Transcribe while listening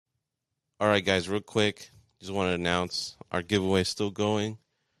All right, guys, real quick. Just want to announce our giveaway is still going.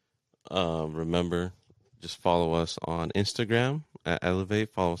 Remember, just follow us on Instagram at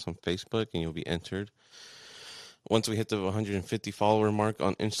Elevate. Follow us on Facebook, and you'll be entered. Once we hit the 150 follower mark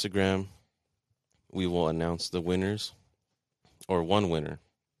on Instagram, we will announce the winners or one winner.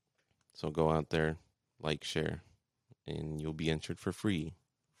 So go out there, like, share, and you'll be entered for free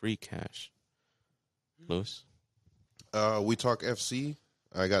cash. Lewis? We Talk FC.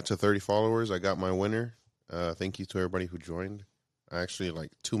 I got to 30 followers. I got my winner. Thank you to everybody who joined. I actually,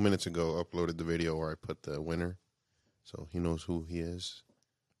 2 minutes ago, uploaded the video where I put the winner. So he knows who he is.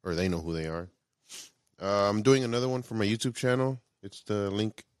 Or they know who they are. I'm doing another one for my YouTube channel. It's the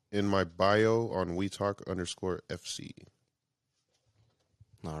link in my bio on WeTalk_FC.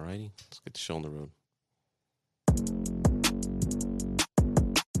 All righty. Let's get the show on the road.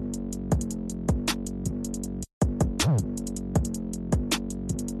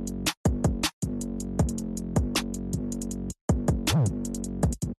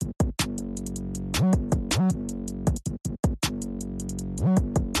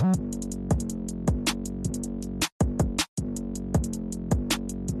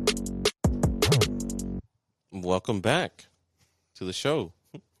 Welcome back to the show.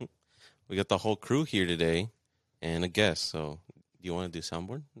 We got the whole crew here today and a guest. So, do you want to do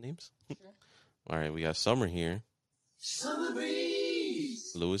soundboard names? Sure. All right, we got Summer here. Summer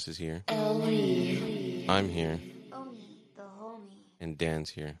Breeze. Lewis is here. Ellie. I'm here. Omi, the homie. And Dan's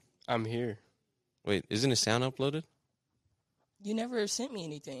here. I'm here. Wait, isn't the sound uploaded? You never sent me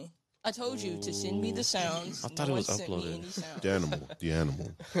anything. I told you to send me the sounds. I thought it was uploaded. The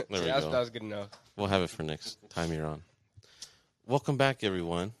animal. There we go. That was good enough. We'll have it for next time you're on. Welcome back,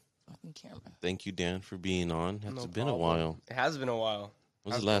 everyone. Fucking camera. Thank you, Dan, for being on. It's No been a problem. while. It has been a while.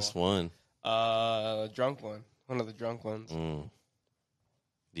 What was the last one? Drunk one. One of the drunk ones.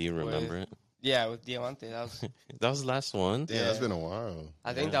 Do you remember it? Yeah, with Diamante. That was. That was the last one? Yeah, that's been a while.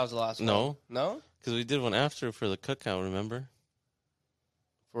 I think that was the last one. No. No? Because we did one after for the cookout, remember?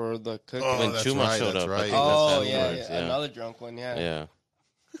 For the cook. Oh, When that's Chuma right, showed that's up. I right. think Oh, that's yeah, afterwards, Another drunk one, yeah. Yeah.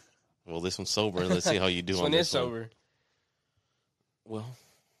 Well, this one's sober. Let's see how you do This on one this is sober. Well,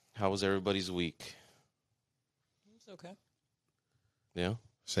 how was everybody's week? It's okay. Yeah?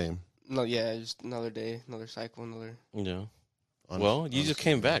 Same. No, yeah, just another day, another cycle, another. Yeah. Well, you just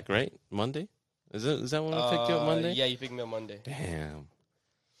came back, right? Monday? Is that when I picked you up Monday? Yeah, you picked me up Monday. Damn.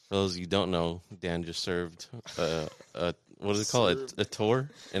 For those of you who don't know, Dan just served what is it called? A tour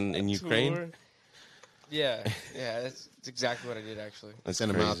in Ukraine? Tour. Yeah, that's exactly what I did, actually. I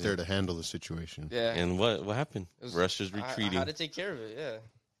sent him out crazy. there to handle the situation. Yeah. And what happened? Russia's I retreating. had to take care of it, yeah.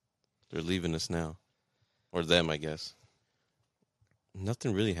 They're leaving us now. Or them, I guess.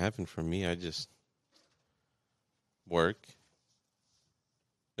 Nothing really happened for me. I just work.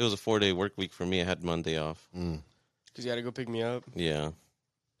 It was a 4-day work week for me. I had Monday off. Because you had to go pick me up. Yeah.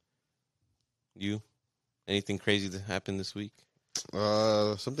 You? Anything crazy that happened this week?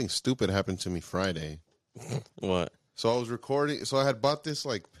 Something stupid happened to me Friday. What? So I was recording. So I had bought this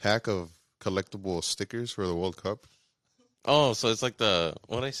pack of collectible stickers for the World Cup. Oh, so it's like the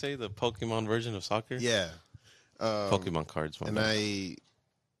Pokemon version of soccer? Yeah. Pokemon cards. And I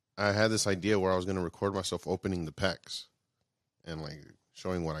had this idea where I was going to record myself opening the packs and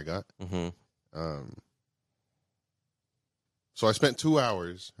showing what I got. Mm-hmm. So I spent 2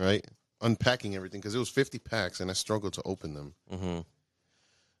 hours, right, unpacking everything because it was 50 packs and I struggled to open them. Mm-hmm.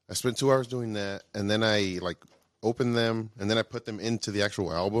 I spent 2 hours doing that, and then I opened them, and then I put them into the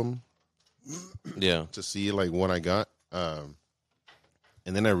actual album. Yeah. To see what I got. And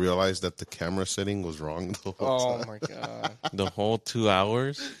then I realized that the camera setting was wrong the whole time. Oh, my God. The whole 2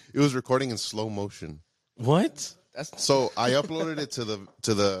 hours? It was recording in slow motion. What? So I uploaded it to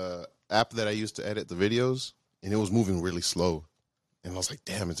the app that I used to edit the videos, and it was moving really slow. And I was like,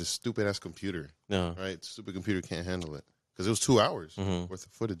 damn, it's a stupid-ass computer. No. Right? Stupid computer can't handle it. Because it was 2 hours worth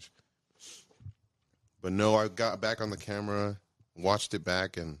of footage. But no, I got back on the camera, watched it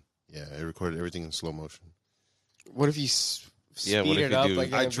back, and, yeah, it recorded everything in slow motion. What if you speed what if it you up?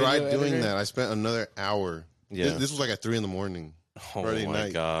 do- I tried doing editor? that. I spent another hour. Yeah. This was at 3 in. Oh, Friday my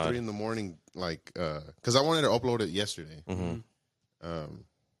night, God. 3 in, because I wanted to upload it yesterday. Mm-hmm.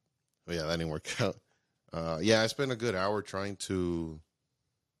 But yeah, that didn't work out. Yeah, I spent a good hour trying to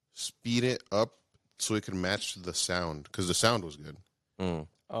speed it up so it could match the sound, because the sound was good. Mm. It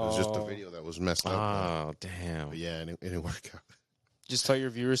was just the video that was messed up. Oh, damn. But yeah, it didn't work out. Just tell your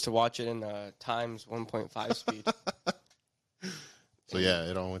viewers to watch it in times 1.5 speed. So yeah,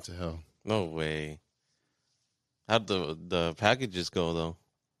 it all went to hell. No way. How'd the packages go, though?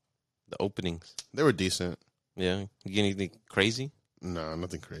 The openings? They were decent. Yeah? You get anything crazy? No,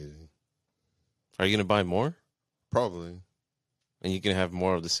 nothing crazy. Are you gonna buy more? Probably. And you can have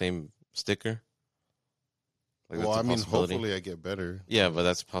more of the same sticker? Like, Well, that's a I mean, possibility. hopefully I get better. Yeah, but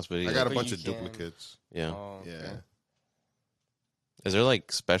that's a possibility. I got a But bunch you of can- duplicates. Yeah. Oh, Yeah. okay. Is there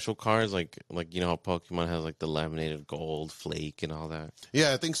like special cards, like you know how Pokemon has like the laminated gold flake and all that?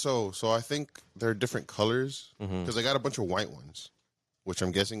 Yeah, I think so. So I think there are different colors Mm-hmm. because I got a bunch of white ones, which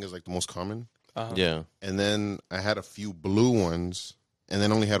I'm guessing is like the most common. Uh-huh. Yeah. And then I had a few blue ones, and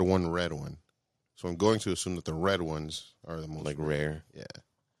then only had one red one. So I'm going to assume that the red ones are the most Like rare. Yeah,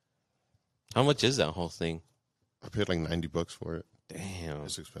 How much is that whole thing? I paid like $90 for it. Damn.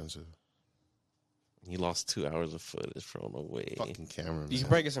 It's expensive. You lost 2 hours of footage thrown away. Fucking camera. You Man. can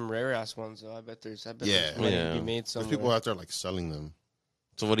probably get some rare ass ones though. I bet there's Yeah. money Yeah. to be made There's somewhere. people out there like selling them.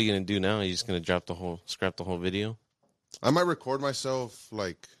 So what are you gonna do now? Are you just gonna scrap the whole video? I might record myself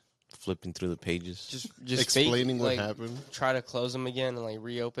like Flipping through the pages? just explaining fake, what like, happened. Try to close them again and like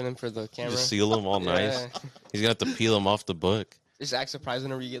reopen them for the camera. Just seal them all nice. Yeah. He's gonna have to peel them off the book. Just act surprised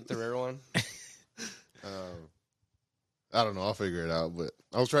whenever you get the rare one. I don't know. I'll figure it out. But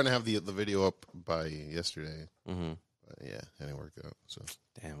I was trying to have the video up by yesterday. Mm-hmm. But yeah, it didn't work out. So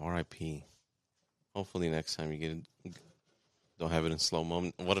Damn, R.I.P. Hopefully next time you get it, don't have it in slow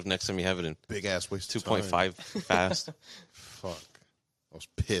mo. What if next time you have it in big ass waste. 2.5 fast? Fuck. I was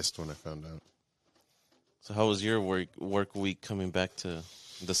pissed when I found out. So how was your work week coming back to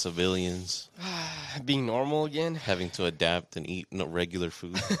the civilians, Being normal again. having to adapt and eat no regular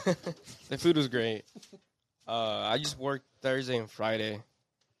food? The food was great. I just worked Thursday and Friday.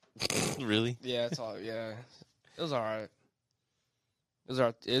 Really? Yeah, it's all. Yeah, it was all right.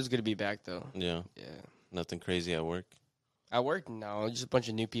 It was good to be back though. Yeah. Yeah, Nothing crazy at work. at work now, just a bunch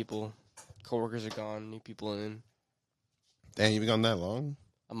of new people. Coworkers are gone. New people in Damn, you've been gone that long?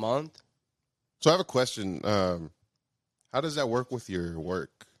 a month. So I have a question. How does that work with your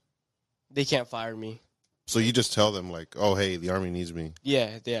work? They can't fire me. So you just tell them like, "Oh, hey, the army needs me,"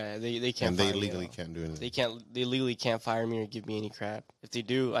 Yeah, they can't. and they fire me at legally all. can't do anything. They legally can't fire me or give me any crap. If they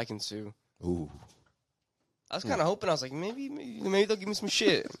do, I can sue. Ooh, I was kind of hoping. I was like, maybe they'll give me some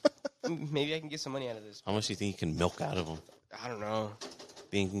shit. Maybe I can get some money out of this. How much do you think you can milk out of them? I don't know.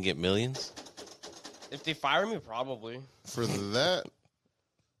 Think you can get millions? If they fire me, probably. for that,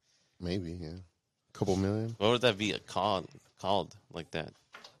 maybe yeah, couple million. What would that be called like that?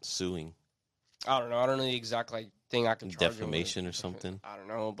 Suing. I don't know. I don't know the exact thing I can charge them with. Defamation or something? I don't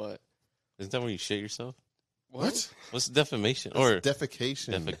know, but Isn't that where you shit yourself? What? What's defamation? Or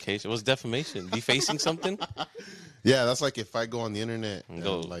Defecation. defecation? What's defamation? Defacing something? Yeah, that's like if I go on the internet and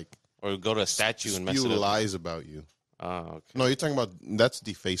Go like Or go to a statue and mess spew it up? lies about you. Oh, okay. No, you're talking about that's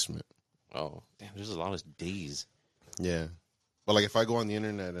defacement. Oh, damn, there's a lot of days. Yeah, but like if I go on the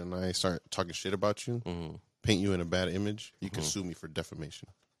internet and I start talking shit about you, Mm-hmm. paint you in a bad image, you can sue me for defamation.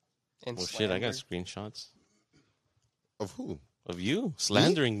 and Well, shit, I got slander. screenshots Of who? of you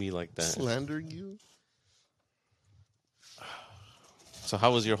slandering me like that. Slandering you? So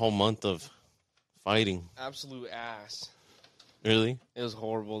how was your whole month of fighting? Absolute ass. Really? It was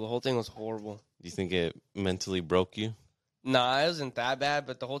horrible. The whole thing was horrible. Do you think it mentally broke you? Nah, it wasn't that bad,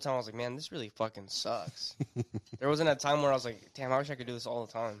 but the whole time I was like, man, this really fucking sucks. There wasn't a time where I was like, damn, I wish I could do this all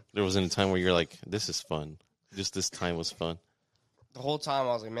the time. There wasn't a time where you're like, this is fun. Just this time was fun. The whole time I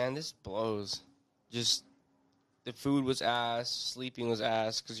was like, man, this blows. Just the food was ass, sleeping was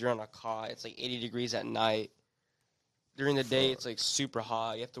ass because you're on a cot. It's like 80 degrees at night. During the day, it's like super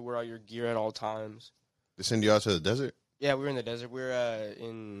hot. You have to wear all your gear at all times. They send you out to the desert? Yeah, we were in the desert. We were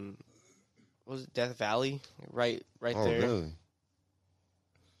in, what was it, Death Valley? Right Oh, there. really?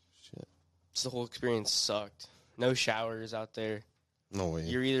 Shit. So the whole experience sucked. No showers out there. No way.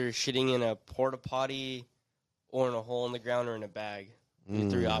 You're either shitting in a porta potty or in a hole in the ground or in a bag. Your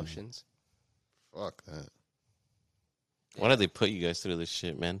three options. Fuck that. Why did they put you guys through this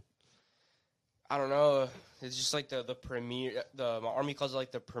shit, man? I don't know. It's just like the premier. My army calls it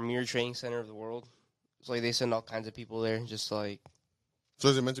like the premier training center of the world. It's like they send all kinds of people there. Just like So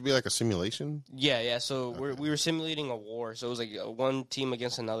is it meant to be like a simulation? yeah. So we were simulating a war. So it was like one team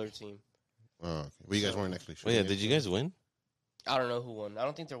against another team. Oh, okay. But you guys weren't actually Oh, shooting. yeah, did you guys win? I don't know who won. I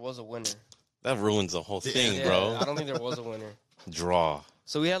don't think there was a winner. That ruins the whole thing, Yeah, bro. I don't think there was a winner. Draw.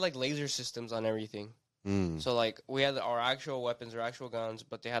 So we had like laser systems on everything. Mm. So like we had our actual weapons, our actual guns,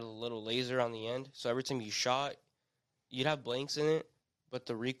 but they had a little laser on the end. So every time you shot, you'd have blanks in it, but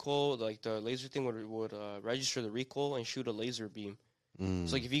the recoil, like the laser thing would register the recoil and shoot a laser beam. Mm.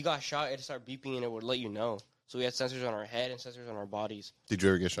 So like if you got shot, it'd start beeping and it would let you know. So we had sensors on our head and sensors on our bodies. Did you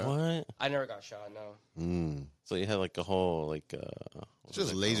ever get shot? What? I never got shot, no. So you had like a whole like It's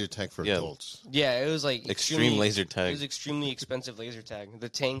just laser tag for Yeah. adults. Yeah, it was like extreme laser It tag. was extremely expensive laser tag. The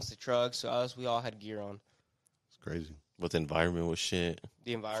tanks, the trucks, so us, we all had gear on. It's crazy. But the environment was shit.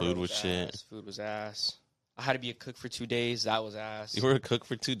 The environment Food was shit. ass. Food was ass. I had to be a cook for 2 days. That was ass. You were a cook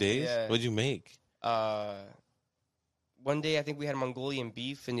for 2 days? Yeah. What'd you make? One day I think we had Mongolian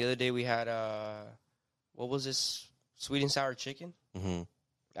beef, and the other day we had what was this? Sweet and sour chicken. Mm-hmm.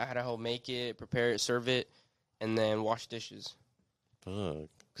 I had to help make it, prepare it, serve it, and then wash dishes. Fuck.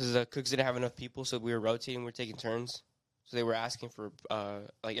 Because the cooks didn't have enough people, so we were rotating. We were taking turns. So they were asking for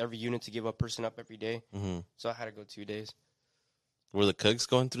like every unit to give a person up every day. Mm-hmm. So I had to go 2 days. Were the cooks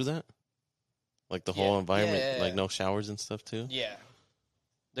going through that? Like the whole Yeah. environment, Yeah. like no showers and stuff too? Yeah.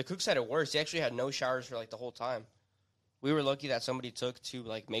 The cooks had it worse. They actually had no showers for like the whole time. We were lucky that somebody took 2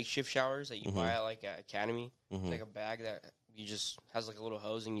 like makeshift showers that you Mhm. buy at like at Academy. Mm-hmm. Like a bag that you just has like a little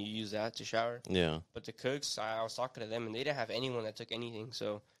hose and you use that to shower. Yeah. But the cooks, I was talking to them and they didn't have anyone that took anything.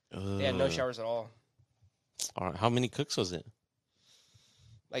 So they had no showers at all. All right. How many cooks was it?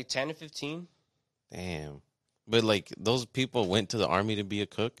 Like 10 to 15. Damn. But like those people went to the army to be a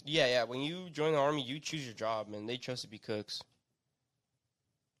cook? Yeah, yeah. When you join the army, you choose your job, man. They chose to be cooks.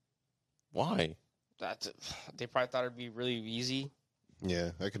 Why? They probably thought it'd be really easy.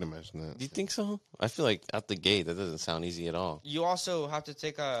 Yeah, I can imagine that. Do you think so? I feel like out the gate that doesn't sound easy at all. You also have to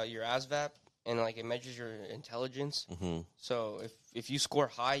take your ASVAB, and like it measures your intelligence. Mm-hmm. So if you score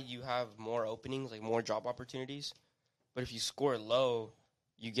high, you have more openings, like more job opportunities. But if you score low,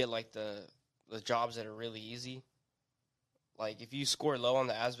 you get like the jobs that are really easy. Like if you score low on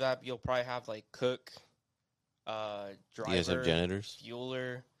the ASVAB, you'll probably have like cook, driver, You guys have janitors?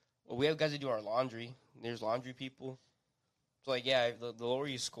 fueler. Well, we have guys that do our laundry. There's laundry people. So like yeah, the lower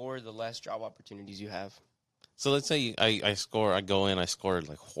you score, the less job opportunities you have. So let's say I score, I go in, I scored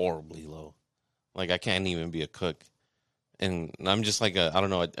like horribly low. Like I can't even be a cook. And I'm just like I don't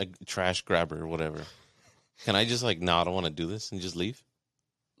know, a trash grabber or whatever. Can I just like, no, I don't want to do this and just leave?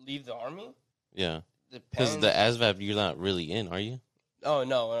 Leave the army? Yeah. Depends. Because the ASVAB, you're not really in, are you? Oh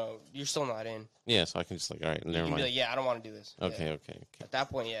no, you're still not in. Yeah, so I can just like, all right, You never can be mind. like, yeah, I don't want to do this. Okay, Yeah. okay. At that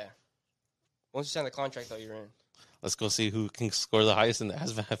point, yeah. Once you sign the contract, though, you're in. Let's go see who can score the highest in the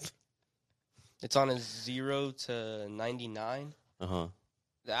ASVAB. It's on a 0 to 99. Uh-huh.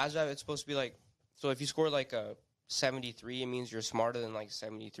 The ASVAB, it's supposed to be like, so if you score like a 73, it means you're smarter than like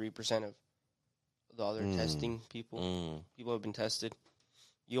 73% of the other testing people. Mm. People have been tested.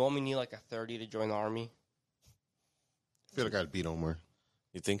 You only need like a 30 to join the army. I feel like I'd beat Omar.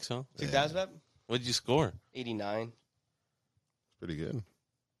 You think so? Took Yeah. the ASVAB? What did you score? 89. Pretty good.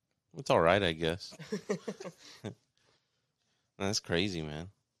 It's all right, I guess. That's crazy, man.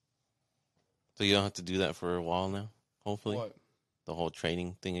 So you don't have to do that for a while now, hopefully? What? The whole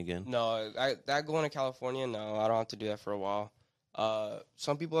training thing again? No, that going to California, no, I don't have to do that for a while.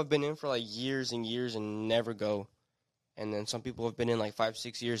 Some people have been in for like years and years and never go. And then some people have been in like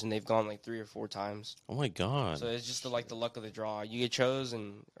 5-6 years and they've gone like 3 or 4 times. Oh, my God. So it's just the luck of the draw. You get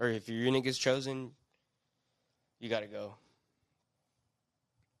chosen, or if your unit gets chosen, you got to go.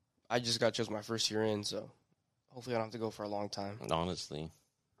 I just got chosen my first year in, so hopefully I don't have to go for a long time. Honestly.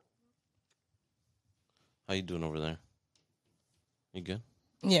 How you doing over there? You good?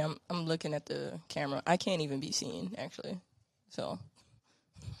 Yeah, I'm looking at the camera. I can't even be seen, actually. So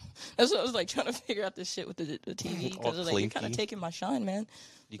that's what I was like trying to figure out this shit with the TV. All Because like, you're kind of clinky. taking my shine, man.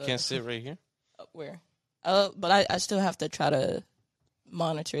 You can't sit right here? Where? But I still have to try to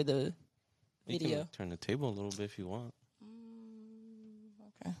monitor the You video. can turn the table a little bit if you want.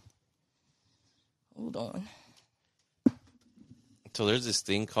 Okay. Hold on. So there's this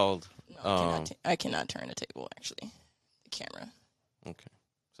thing called... No, I cannot turn the table, actually. The camera. Okay.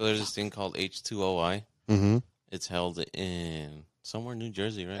 So there's this thing called H2OI. Mm-hmm. It's held in somewhere in New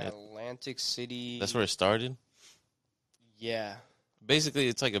Jersey, right? Atlantic City. That's where it started. Yeah. Basically,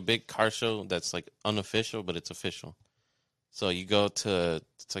 it's like a big car show that's like unofficial, but it's official. So you go to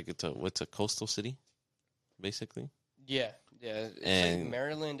what's a coastal city, basically. Yeah. Yeah. It's And- like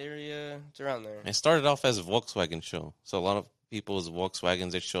Maryland area. It's around there. It started off as a Volkswagen show. So a lot of people's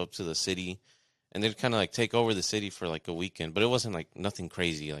Volkswagens, they show up to the city, and they'd kind of like take over the city for like a weekend. But it wasn't like nothing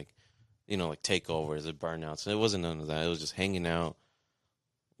crazy, like, you know, like takeovers or burnouts. It wasn't none of that. It was just hanging out,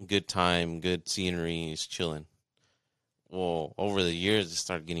 good time, good scenery, just chilling. Well, over the years, it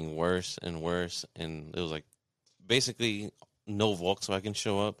started getting worse and worse, and it was like basically no Volkswagen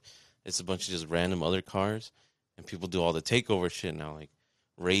show up. It's a bunch of just random other cars, and people do all the takeover shit now, like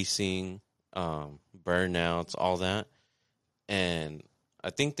racing, burnouts, all that. And I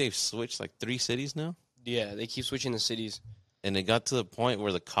think they've switched like 3 cities now. Yeah, they keep switching the cities. And it got to the point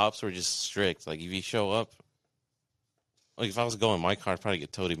where the cops were just strict. Like, if you show up, like, if I was going in my car, I'd probably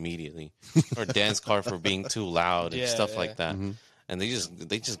get towed immediately. Or Dan's car for being too loud and Yeah, stuff yeah. like that. Mhm. And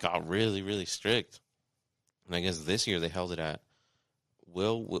they just got really, really strict. And I guess this year they held it at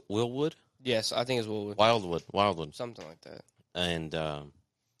Willwood? Yes, I think it's Wildwood. something like that. And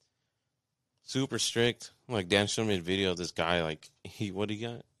super strict. Like, Dan showed me a video of this guy, like, what he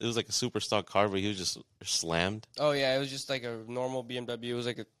got? It was like a super stock car, but he was just slammed. Oh yeah, it was just like a normal BMW. It was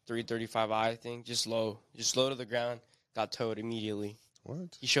like a 335i thing, just low to the ground. Got towed immediately.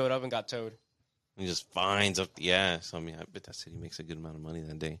 What? He showed up and got towed. He just fines up the ass. I mean, I bet that city makes a good amount of money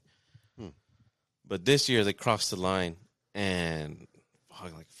that day. But this year they crossed the line, and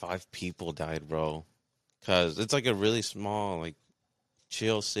like 5 people died, bro. Because it's like a really small, like,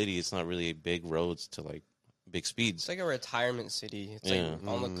 chill city. It's not really big roads to, like, big speeds. It's like a retirement city. It's Yeah. like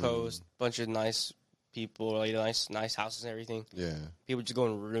on the coast, bunch of nice people, like nice houses and everything. Yeah. People just go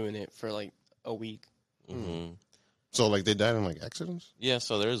and ruin it for like a week. Mm-hmm. So like they died in like accidents? Yeah,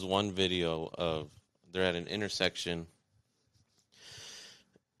 so there's one video of they're at an intersection,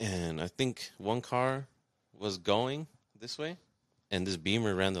 and I think one car was going this way, and this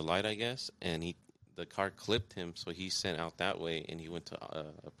Beamer ran the light, I guess, and the car clipped him, so he sent out that way, and he went to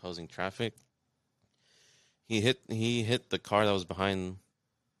opposing traffic. He hit the car that was behind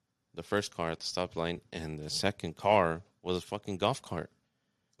the first car at the stoplight, and the second car was a fucking golf cart.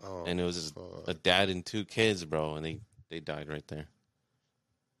 Oh, And it was fuck. a dad and 2 kids, bro, and they died right there.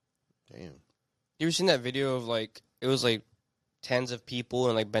 Damn. You ever seen that video of like it was like tens of people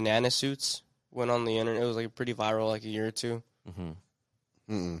in like banana suits went on the internet? It was like pretty viral like a year or two. Mm-hmm.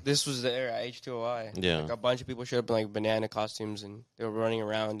 Mm-mm. This was there at H2OI. Yeah. Like a bunch of people showed up in like banana costumes and they were running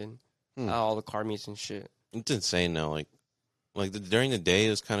around and all the car meets and shit. It's insane now. During the day, it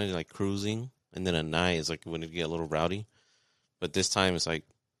was kind of like cruising, and then at night, it's like when it get a little rowdy. But this time, it's like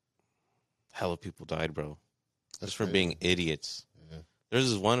hella people died, bro. That's Just for crazy. being idiots. Yeah. There's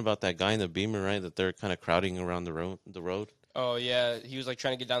this one about that guy in the Beamer, right? That they're kind of crowding around the road. Oh yeah, he was like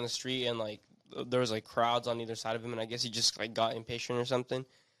trying to get down the street and like there was like crowds on either side of him and I guess he just like got impatient or something.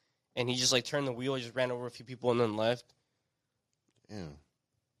 And he just like turned the wheel, just ran over a few people and then left. Yeah.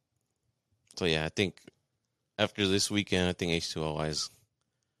 So yeah, I think after this weekend, I think H2O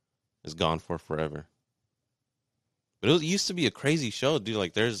is gone for forever. But it used to be a crazy show, dude.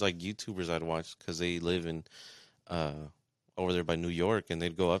 Like, there's like YouTubers I'd watch because they live in over there by New York, and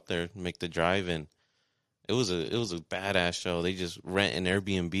they'd go up there and make the drive, and it was a badass show. They just rent an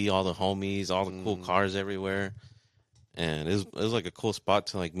Airbnb, all the homies, all the cool cars everywhere, and it was like a cool spot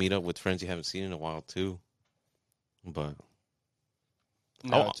to like meet up with friends you haven't seen in a while too. But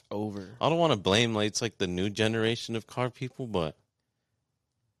Now Oh. it's over. I don't want to blame like it's like the new generation of car people, but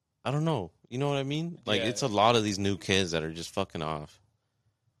I don't know. You know what I mean? Like, Yeah. it's a lot of these new kids that are just fucking off.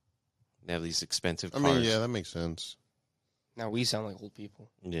 They have these expensive I cars. mean, yeah, that makes sense. Now we sound like old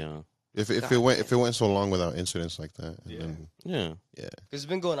people. Yeah. If it went so long without incidents like that, and Yeah. then, Yeah. yeah, Because it's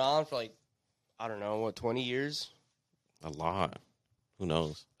been going on for like, I don't know, 20 years? A lot. Who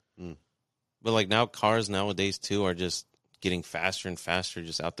knows? Mm. But like now, cars nowadays too are just getting faster and faster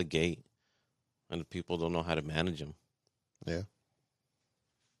just out the gate. And people don't know how to manage them. yeah.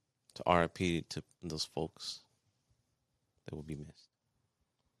 To RIP to those folks that will be missed.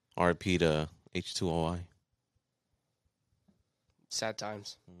 RIP to H2OI. Sad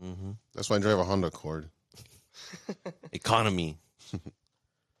times. Mm-hmm. That's why I drive a Honda Accord. Economy. That's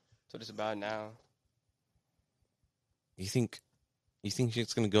what it's about now. You think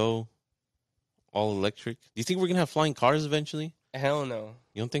it's gonna go all electric? Do you think we're gonna have flying cars eventually? Hell no.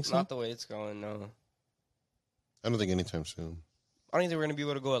 You don't think so? Not the way it's going, no. I don't think anytime soon. I don't think we're going to be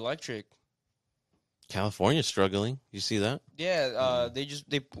able to go electric. California's struggling. You see that? Yeah,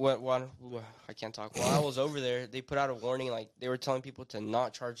 they went one. I can't talk. While I was over there, they put out a warning. Like they were telling people to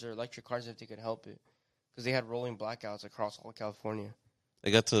not charge their electric cars if they could help it, because they had rolling blackouts across all of California.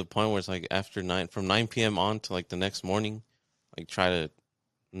 They got to the point where it's like after from 9 p.m. on to like the next morning, like try to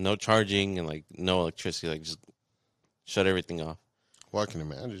no charging and like no electricity, like just shut everything off. Well, I can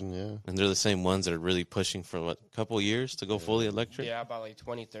imagine, yeah. And they're the same ones that are really pushing for a couple of years to go fully electric. Yeah, about like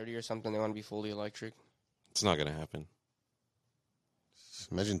 2030 or something. They want to be fully electric. It's not gonna happen.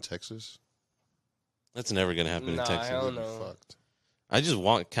 Imagine Texas. That's never gonna happen Nah, in Texas. hell We'd be no. fucked. I just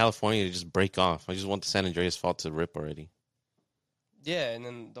want California to just break off. I just want the San Andreas Fault to rip already. Yeah, and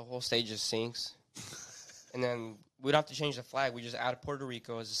then the whole state just sinks. And then we don't have to change the flag. We just add Puerto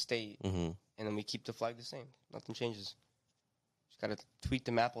Rico as a state, Mm-hmm. and then we keep the flag the same. Nothing changes. Just Gotta tweak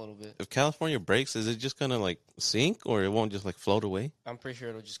the map a little bit. If California breaks, is it just gonna like sink, or it won't just like float away? I'm pretty sure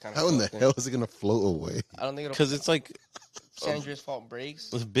it'll just kind of. How in the hell is it gonna float away? I don't think it'll. Because it's like San Andreas Fault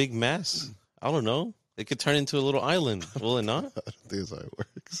breaks. a big mass. I don't know. It could turn into a little island. Will it not? I don't think that's how it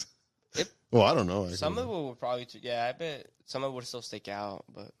works. It- Well, I don't know. Actually. Some of it will probably. Yeah, I bet some of it would still stick out,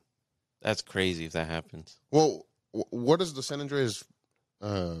 but That's crazy if that happens. Well, what is the San Andreas?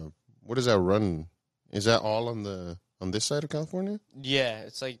 What does that run? Is that all on this side of California? yeah,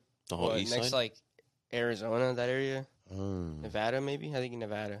 it's like The whole east next side. like Arizona, that area, Oh. Nevada maybe. I think in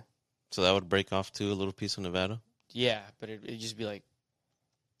Nevada. So that would break off to a little piece of Nevada. Yeah, but it'd just be like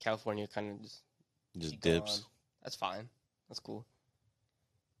California kind of just Just be dips. gone. That's fine. That's cool.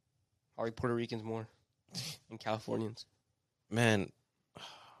 I'll like Puerto Ricans more and Californians. Man,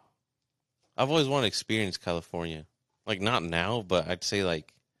 I've always wanted to experience California. Like not now, but I'd say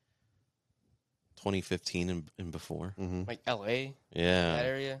like 2015 and before. Mm-hmm. Like LA, that Yeah.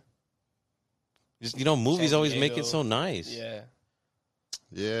 area. Just movies San always make it Diego. so nice. Yeah.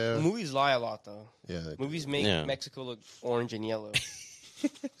 Yeah. Movies lie a lot though. Yeah. Movies make Yeah. Mexico look orange and yellow.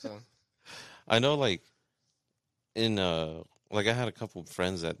 So I know like in like I had a couple of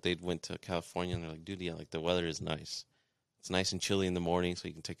friends that they went to California and they're like, dude, yeah, like the weather is nice. It's nice and chilly in the morning, so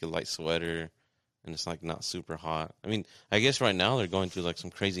you can take a light sweater and it's like not super hot. I mean, I guess right now they're going through like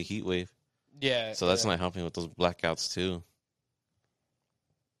some crazy heat wave. yeah. So that's yeah. not helping with those blackouts too.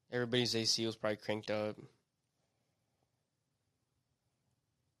 Everybody's AC was probably cranked up.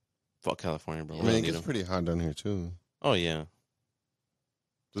 Fuck California, bro. I We mean, don't it need gets 'em. pretty hot down here too. Oh yeah.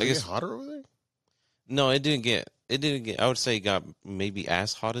 Does I it guess- get hotter over there? No, it didn't get. I would say it got maybe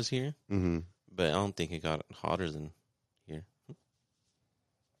as hot as here, Mm-hmm. but I don't think it got hotter than here.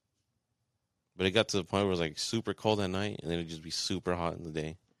 But it got to the point where it was like super cold at night, and then it'd just be super hot in the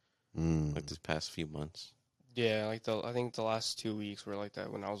day, Mm. like this past few months. Yeah, like I think the last 2 weeks were like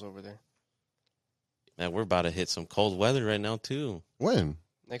that when I was over there. Man, we're about to hit some cold weather right now too. When?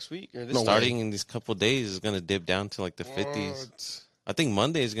 Next week or this No way. Starting in these couple of days, it's gonna dip down to like the 50s. What? I think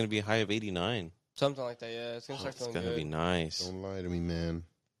Monday is gonna be a high of 89. something like that. Yeah, it's gonna start It's feeling gonna good. be nice. Don't lie to me, man.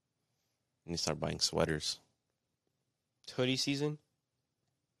 And you start buying sweaters. Hoodie season.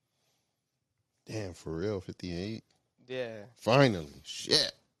 Damn, for real, 58. Yeah, Finally,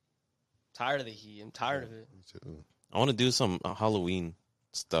 shit. tired of the heat. I'm tired of it. Me too. I want to do some Halloween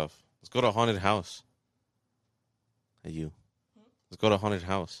stuff. Let's go to a haunted house. Hey, you. Let's go to a haunted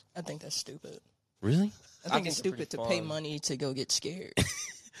house. I think that's stupid. Really? I I think think it's they're pretty stupid to pay fun. money to go get scared.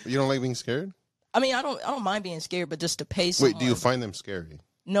 You don't like being scared? I mean, I don't mind being scared, but just to pay someone. Wait, do you find them scary?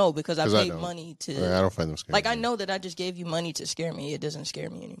 No, because I 'Cause I paid don't. money to. I don't find them scary. Like I know that I just gave you money to scare me. It doesn't scare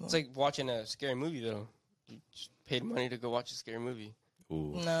me anymore. It's like watching a scary movie though. You just paid money to go watch a scary movie.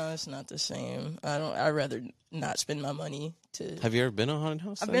 Ooh. No, it's not the same. I'd rather not spend my money to. Have you ever been to a haunted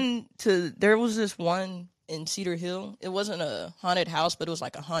house? I've then? been to. There was this one in Cedar Hill. It wasn't a haunted house, but it was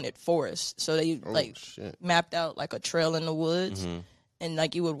like a haunted forest. So they Oh, like shit. mapped out like a trail in the woods, Mhm. and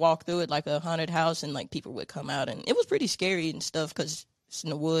like you would walk through it like a haunted house, and like people would come out, and it was pretty scary and stuff because it's in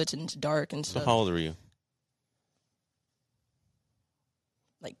the woods and it's dark and So stuff. how old were you?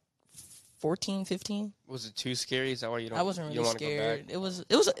 14, 15. Was it too scary? Is that why you don't? I wasn't you really don't wanna go scared. back? It was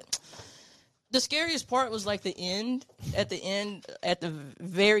the scariest part was like the end. At the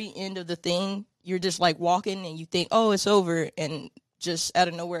very end of the thing, you're just like walking and you think, oh, it's over, and just out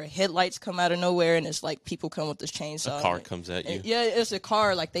of nowhere, headlights come out of nowhere, and it's like people come with this chainsaw. A car comes at you. And, yeah, it's a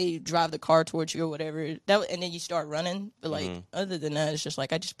car. Like they drive the car towards you or whatever. That and then you start running. But like other than that, it's just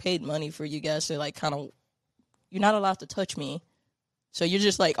like I just paid money for you guys to like kind of. You're not allowed to touch me, so you're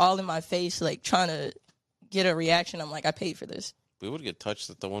just like all in my face, like trying to get a reaction. I'm like, I paid for this. We would get touched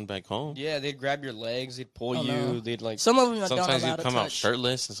at the one back home. Yeah, they'd grab your legs, they'd pull Oh, you, no. they'd like. Some of them don't Sometimes allow you to come out touch.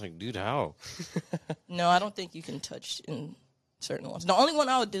 shirtless. It's like, dude, how? No, I don't think you can touch in certain ones. The only one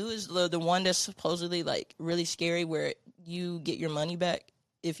I would do is the one that's supposedly like really scary, where you get your money back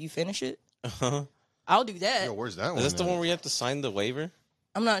if you finish it. Uh-huh. I'll do that. Yo, where's that one? Is this the at? one where you have to sign the waiver?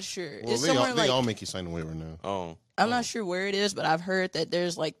 I'm not sure. Well, It's they, somewhere all, they like all make you sign a waiver now. Oh, I'm not sure where it is, but I've heard that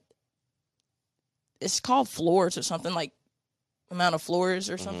there's like it's called floors or something, like amount of floors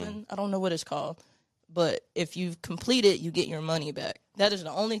or something. I don't know what it's called. But if you complete it, you get your money back. That is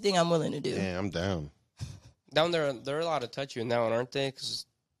the only thing I'm willing to do. Yeah, I'm down. Down there, they're allowed to touch you in that one, aren't they? Because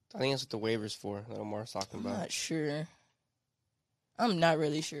I think that's what the waiver's for. That Omar's talking I'm about. not sure. I'm not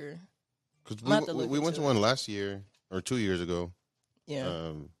really sure. Because I'm gonna have to we, look we went to into one last year or 2 years ago.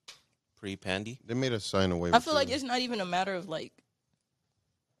 Yeah. pre-pandy. They made us sign a waiver. I feel like too. it's not even a matter of like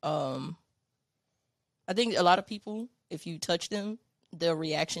I think a lot of people, if you touch them, their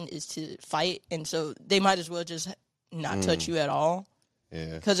reaction is to fight, and so they might as well just not touch you at all.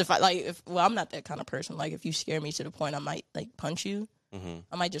 Yeah. Because I'm not that kind of person. Like, if you scare me to the point I might like punch you,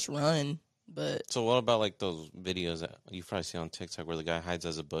 I might just run. But So what about like those videos that you probably see on TikTok where the guy hides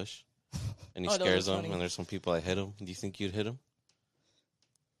as a bush and he Oh, those scares are them, funny. and there's some people that hit him? Do you think you'd hit him?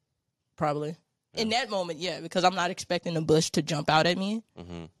 probably in that moment, yeah, because I'm not expecting a bush to jump out at me.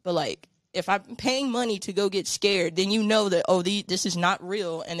 But like, if I'm paying money to go get scared, then you know that this is not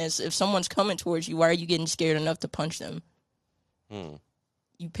real. And if someone's coming towards you, why are you getting scared enough to punch them?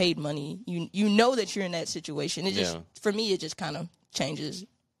 You paid money. You know that you're in that situation. It just for me, it just kind of changes.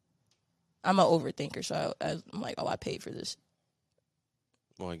 I'm an overthinker, so I'm like, I paid for this.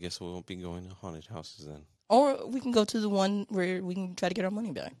 Well, I guess we won't be going to haunted houses then. Or we can go to the one where we can try to get our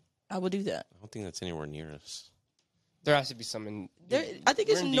money back. I will do that. I don't think that's anywhere near us. There has to be some in. I think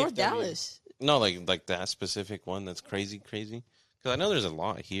it's we're in North DFW. Dallas. No, like that specific one that's crazy. Because I know there's a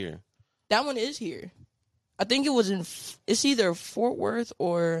lot here. That one is here. I think it was it's either Fort Worth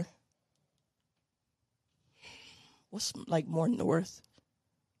or what's like more north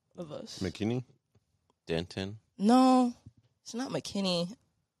of us. McKinney? Denton. No, it's not McKinney.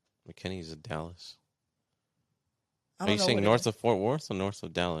 McKinney's in Dallas. I Are don't you know saying what it north is. of Fort Worth or north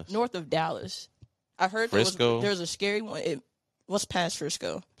of Dallas? North of Dallas. I heard Frisco? there's a scary one. What's past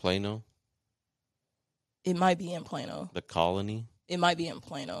Frisco? Plano? It might be in Plano. The Colony? It might be in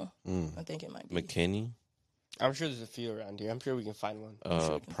Plano. I think it might be. McKinney? I'm sure there's a few around here. I'm sure we can find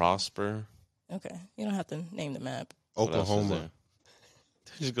one. Prosper? Okay. You don't have to name the map. What else is Oklahoma. there?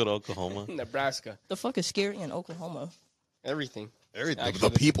 Just go to Oklahoma. Nebraska. The fuck is scary in Oklahoma? Everything. Everything. Actually,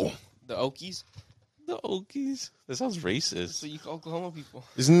 The people. The Okies. The Okies? That sounds racist. So you Oklahoma people.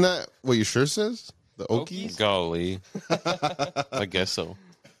 Isn't that what your shirt says? The Okies? Golly. I guess so.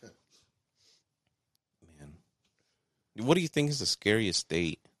 Man. What do you think is the scariest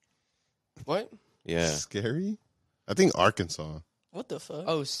state? What? Yeah. Scary? I think Arkansas. What the fuck?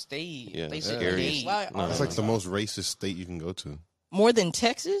 Oh, state. Yeah, They said scary. state. Why No, It's like the most racist state you can go to. More than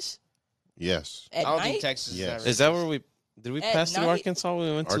Texas? Yes. At I don't night? think Texas Yes. Is that where we... Did we At pass through night? Arkansas when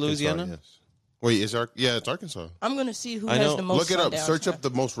we went to Arkansas, Louisiana? yes. Wait, yeah, it's Arkansas. I'm going to see who I has know. the most Look it up. sundown Search time. up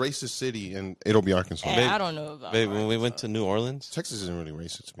the most racist city, and it'll be Arkansas. I don't know about Babe, when we Arkansas. went to New Orleans, Texas isn't really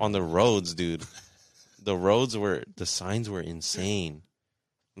racist. To me. on the roads, dude, the signs were insane.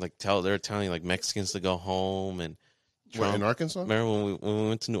 Like they were telling like Mexicans to go home, and Where, in Arkansas? remember when we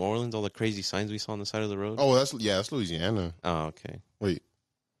went to New Orleans, all the crazy signs we saw on the side of the road? Oh, that's Louisiana. Oh, okay. Wait,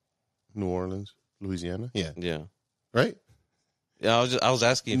 New Orleans, Louisiana? Yeah, Yeah. right? Yeah, I was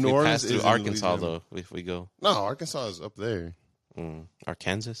asking if New we Orleans passed through is in Arkansas, Louisiana. though, if we go. No, Arkansas is up there.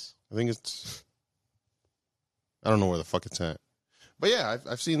 Arkansas? I think it's. I don't know where the fuck it's at, but yeah,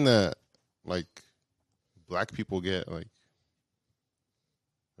 I've seen that like black people get like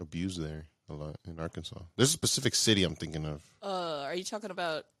abused there a lot in Arkansas. There's a specific city I'm thinking of. Are you talking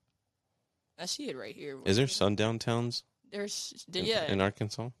about? I see it right here. Is there sundown towns in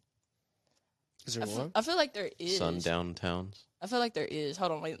Arkansas? Is there one? I feel like there is. Sundown towns? I feel like there is.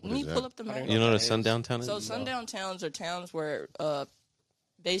 Hold on, wait. Let me is pull that? up the I map. don't You know what a that is. sundown town is? So sundown towns are towns where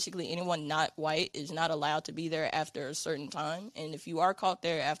basically anyone not white is not allowed to be there after a certain time, and if you are caught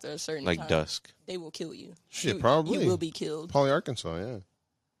there after a certain Like time, dusk. they will kill you. Shit, You- probably. you will be killed. Probably Arkansas, yeah.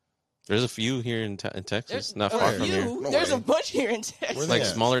 There's a few here in Texas, There's not a far from few. here. No There's a way. bunch here in Texas. Where they Like at?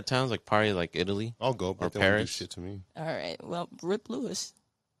 smaller towns, like probably like Italy. I'll go, but Or they won't do Paris. shit to me. All right. Well, Rip Lewis.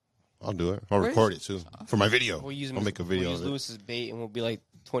 I'll do it. I'll Where record it too for my video. We'll use him I'll as- make a video We'll use of it. Lewis's bait, and we'll be like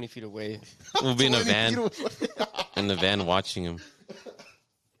 20 feet away. We'll be in a 20 van, feet away. watching him.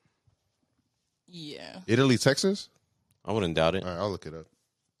 Yeah. Italy, Texas? I wouldn't doubt it. All right, I'll look it up.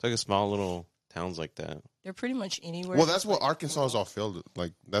 It's like a small little towns like that. They're pretty much anywhere. Well, that's what Arkansas is all filled.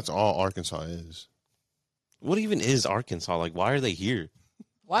 Like that's all Arkansas is. What even is Arkansas? Like, why are they here?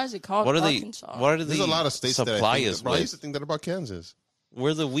 Why is it called What are they? Arkansas? What are they? There's a lot of states that supply I think us bro, I used to with. think that about Kansas.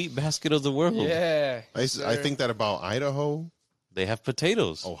 We're the wheat basket of the world. Yeah. I think that about Idaho, They have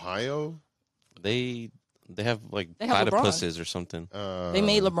potatoes. Ohio. They have like They have LeBron. platypuses or something They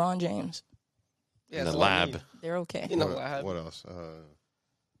made LeBron James. Yeah, in the that's what I lab. mean. They're okay. In the What, lab. what else?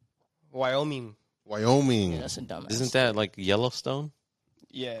 Wyoming. Wyoming. Yeah, that's a dumbass. Isn't that like Yellowstone?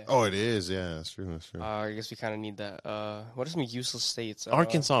 Yeah. Oh, it is. Yeah, that's true. That's true. I guess we kind of need that. What are some useless states?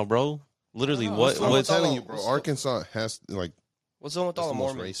 Arkansas, bro. Literally, Oh, what? so I'm What's telling you, what's bro. the- Arkansas has like What's on with that's all the the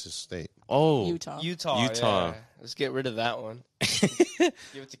most Mormons? racist state. Oh, Utah. Utah. Utah. Yeah. Let's get rid of that one. Give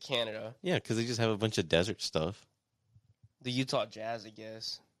it to Canada. yeah, because they just have a bunch of desert stuff. The Utah Jazz, I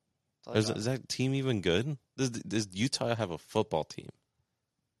guess. That's all I got. Is that team even good? Does Utah have a football team?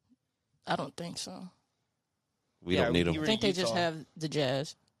 I don't think so. We Yeah, don't need we them. I think they just Utah. have the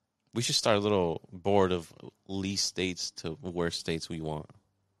Jazz. We should start a little board of least states to worst states we want.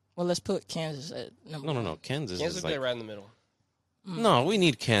 Well, let's put Kansas at number No. one. Kansas Kansas is would be like right in the middle. no. We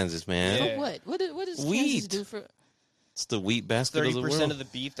need Kansas, man. Yeah. For what? What does Wheat. Kansas do for? It's the wheat basket of the 30% world. of the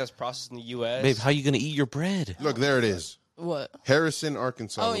beef that's processed in the U.S. Babe, how you gonna eat your bread? Look, there it is. What? Harrison,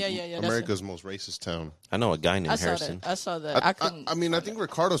 Arkansas. Oh, yeah, that's America's most racist town. I know a guy named I saw Harrison. that. I saw that. I couldn't. I mean, I think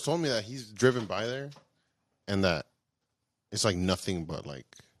Ricardo's told me that he's driven by there, and that it's like nothing but like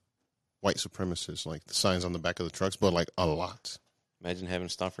white supremacists, like the signs on the back of the trucks, but like a lot. Imagine having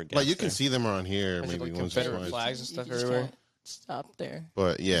to stop for gas. Like you can there. see them around here, There's, maybe like, once or Confederate twice. flags and You stuff just everywhere. can't stop there.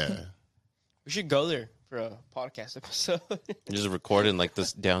 But yeah, We should go there for a podcast episode. Just record in like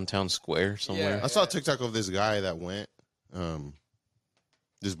this downtown square somewhere. Yeah. I saw a TikTok of this guy that went,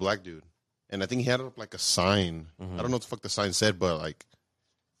 this black dude, and I think he had up like a sign. Mm-hmm. I don't know what the fuck the sign said, but like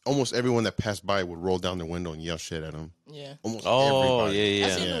almost everyone that passed by would roll down their window and yell shit at him. Yeah. Almost Oh everybody. I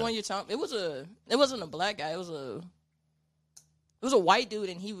yeah. seen Yeah. the one you're talking. It wasn't a black guy. It was a white dude,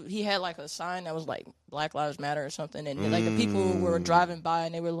 and he had like a sign that was like Black Lives Matter or something, and like the people were driving by,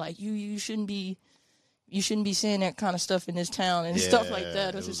 and they were like, you shouldn't be saying that kind of stuff in this town and stuff like that. It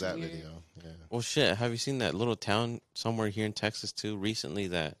It was was just that weird. video. Yeah. Well, shit. Have you seen that little town somewhere here in Texas too? Recently,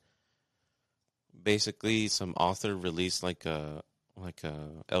 that basically some author released like a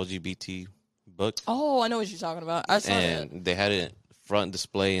LGBT book, Oh, I know what you're talking about. I saw that. and they had it front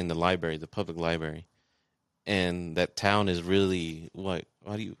display in the library, the public library. And that town is really what?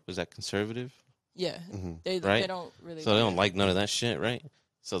 How do you? Was that conservative? Yeah, Mhm. they Right? don't really. So they don't like none of that shit, right?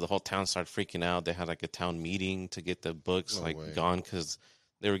 So the whole town started freaking out. They had like a town meeting to get the books No like way. gone because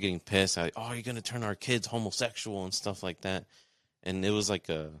they were getting pissed. Like, oh, you're gonna turn our kids homosexual and stuff like that. And it was like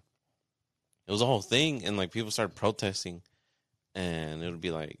it was a whole thing. And like people started protesting, and it would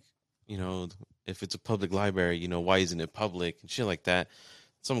be like, you know, if it's a public library, you know, why isn't it public and shit like that.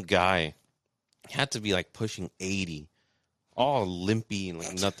 Some guy had to be like pushing 80, all limpy and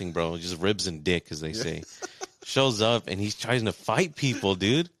like nothing, bro. Just ribs and dick, as they say. Shows up and he's trying to fight people,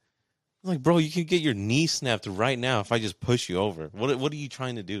 dude. I'm like, bro, you can get your knee snapped right now if I just push you over. What are you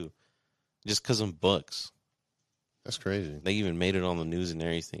trying to do? Just because of books. That's crazy. They even made it on the news and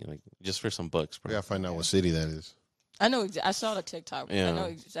everything, like just for some books, We bro. gotta find out what city that is. I know. I saw the TikTok. Yeah. I know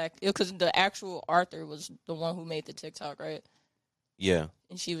exactly because the actual Arthur was the one who made the TikTok, right? Yeah,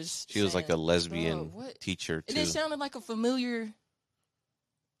 And she was like a saying, lesbian "Bro, what?" teacher And too. it sounded like a familiar.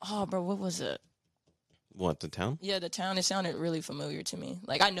 Oh, bro, what was it? What, the town? Yeah, the town. It sounded really familiar to me.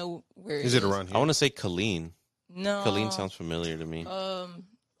 Like I know where. Is it around I here? want to say Colleen. No. Colleen sounds familiar to me.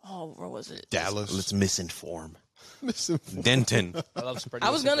 Oh, where was it? Dallas. Let's misinform. Denton. I love spreading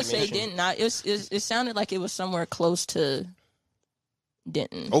I was gonna say misinformation. Denton. It sounded like it was somewhere close to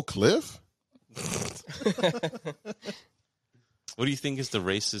Denton. Oak Cliff? What do you think is the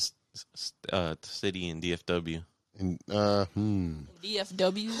racist city in DFW? And,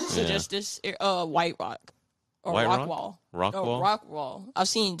 DFW. So Yeah. just this. White Rock. Or White Rock? Rockwall. Rockwall? No, Rockwall. I've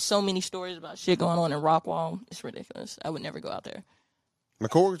seen so many stories about shit going on in Rockwall. It's ridiculous. I would never go out there. my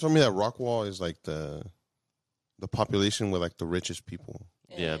coworker told me that Rockwall is like the population with like the richest people.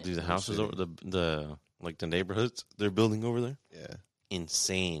 Yeah, dude, the houses city. over the like the neighborhoods they're building over there, Yeah.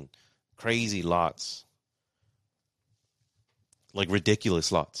 insane, crazy lots, like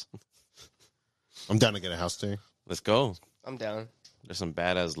ridiculous lots. I'm down to get a house there. Let's go. I'm down. There's some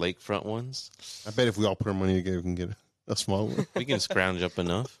badass lakefront ones. I bet if we all put our money together, we can get a small one. We can scrounge up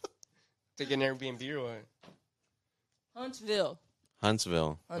enough. Take an Airbnb or what? Huntsville.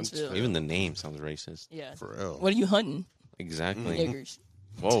 Huntsville. Huntsville. Even the name sounds racist. Yeah. For real. What are you hunting? Exactly. Niggers.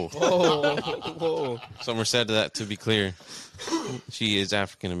 Whoa. Whoa, whoa. Summer said that, to be clear. She is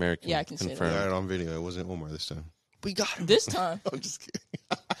African American. Yeah, I can say that. I Confirmed. got it on video. It wasn't Omar this time. We got him. This time. I'm just kidding.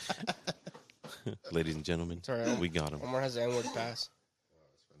 Ladies and gentlemen, Sorry. we got him. Omar has the N-word pass.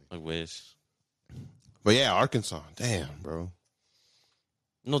 I wish. But yeah, Arkansas. Damn, bro.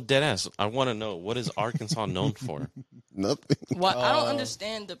 No, dead ass. I want to know, what is Arkansas known for? Nothing. Well, I don't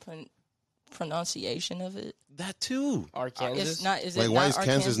understand the pronunciation of it. That too. Arkansas. It's not. Is it Like, not why is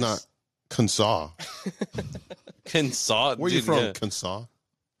Kansas not Kansas? Kansas. Where you dude, from? yeah. Kansas?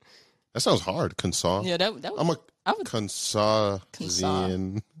 That sounds hard. Kansas. Yeah, that. I'm a I would.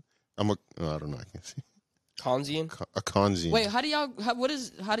 Kansasian. I don't know. I can't see. Kansian? A Kansian. Wait, how do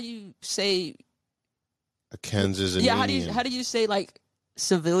you say? A Kansas. Yeah, how do you say like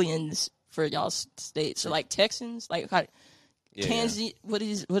civilians for y'all's state? So like Texans, like how, Yeah, Kansas. What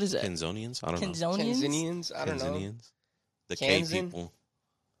is that? Kanzonians? I don't know. Kanzonians? Tanzanians? I don't know. Kanzanians? The K Kansan? people.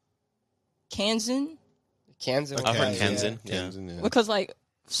 Kansan? Kansan. I've heard yeah. Kansan. Yeah. Kansan, yeah. Because like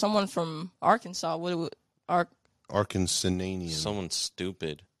someone from Arkansas, Arkansanian. Someone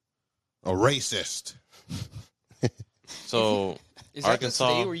stupid. A racist. So Is that the Arkansas-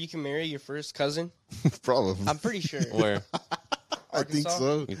 state where you can marry your first cousin? Probably. I'm pretty sure. where I think Arkansas?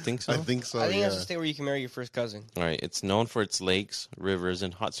 so. you think so? I think so. I think yeah. that's the state where you can marry your first cousin. All right, it's known for its lakes, rivers,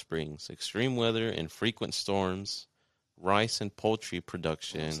 and hot springs, extreme weather and frequent storms, rice and poultry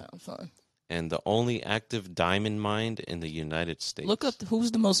production, Sounds fun. and the only active diamond mine in the United States. Look up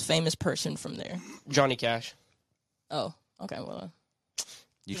who's the most famous person from there. Johnny Cash. Oh, okay. Well,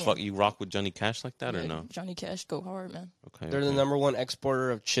 you rock with Johnny Cash like that or yeah, no? Johnny Cash, go hard, man. Okay, They're the okay. number one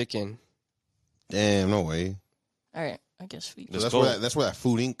exporter of chicken. Damn, no way. All right, I guess we. So Let's that's go. where that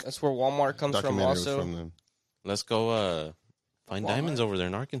Food Inc. That's where Walmart comes from documentary was also. from. Then Let's go find Walmart. diamonds over there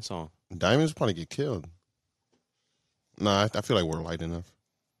in Arkansas. diamonds probably get killed. Nah, I feel like we're light enough.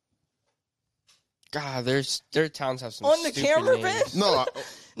 God, their towns have some On the stupid camera, names. man? No,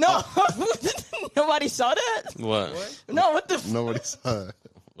 No, nobody saw that. What? No, what the? nobody saw it.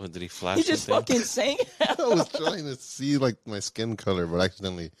 What did he flash? He just something? fucking sang. I was trying to see like my skin color, but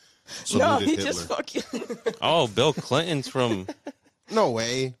accidentally No, saluted he Hitler. just fucking. Oh, Bill Clinton's from. No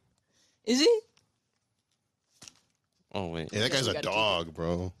way. Is he? Oh wait. Yeah, that guy's we a gotta keep dog,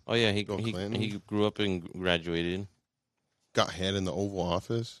 bro. Oh yeah, Bill Clinton? he grew up and graduated. Got head in the Oval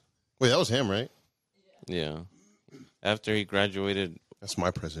Office. Wait, that was him, right? Yeah. After he graduated That's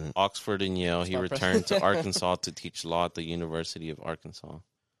my president. Oxford and Yale, he my returned to Arkansas to teach law at the University of Arkansas.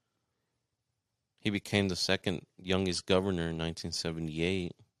 He became the second youngest governor in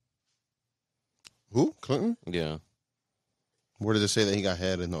 1978. Who? Clinton? Yeah. Where did it say that he got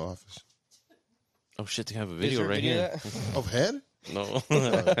head in the office? Oh shit, they have a Is video there a right video here. of that? Of head?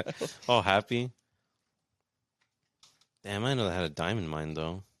 No. Oh, happy. Damn, I know they had a diamond mine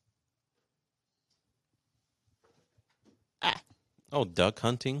though. Ah. Oh, duck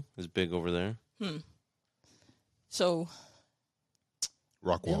hunting is big over there. So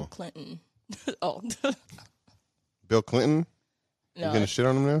Bill Rockwall. Clinton. Oh Bill Clinton? You no, gonna shit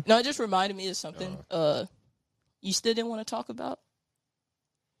on him now? no, it just reminded me of something. You still didn't want to talk about.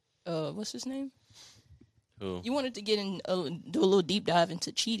 What's his name? Who? You wanted to get in, do a little deep dive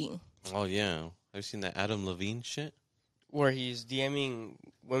into cheating. Oh yeah. Have you seen that Adam Levine shit? Where he's DMing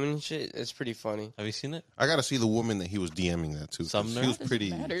women and shit. It's pretty funny. Have you seen it? I gotta see the woman that he was DMing that to. 'cause Sumner? She was Doesn't pretty.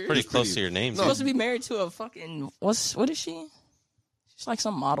 matter. Pretty It's close to your name. No. Supposed to be married to a fucking what is she? She's like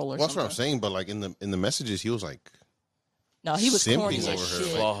some model or Well, that's something. what I'm saying. But like in the messages, he was like, No, he was simping corny over as her,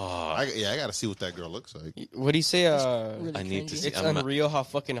 shit. Fuck. I gotta see what that girl looks like. What do you say? Really I need to cringy. see- It's I'm not- unreal how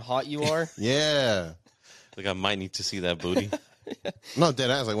fucking hot you are. Yeah. Like I might need to see that booty. No, dead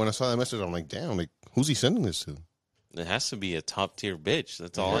ass. Like when I saw that message, I'm like, damn. Like who's he sending this to? It has to be a top tier bitch.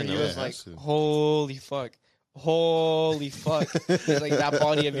 That's all I He know. Yeah, was it like, has to. holy fuck. Holy fuck. He's like, that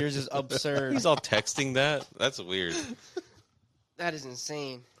body of yours is absurd. He's all texting that. That's weird. That is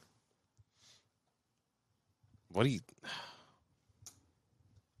insane. What do you?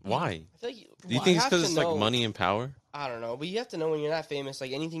 Why? I feel like Do you think it's have because to it's like know- money and power? I don't know, but you have to know when you're not famous,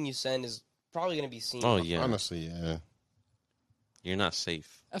 like anything you send is probably going to be seen. Oh yeah, Honestly, yeah. you're not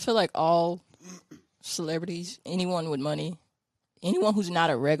safe. I feel like all celebrities, anyone with money, anyone who's not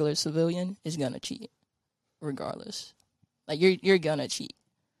a regular civilian is gonna cheat, regardless. Like you're gonna cheat.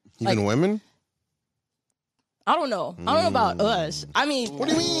 Even Like- women? I don't know. I don't know about us. I mean, What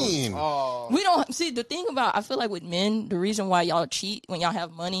do you mean? Oh, we don't see the thing about. I feel like with men, the reason why y'all cheat when y'all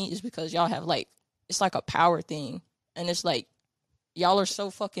have money is because y'all have like it's like a power thing, and it's like y'all are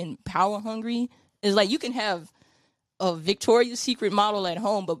so fucking power hungry. It's like you can have a Victoria's Secret model at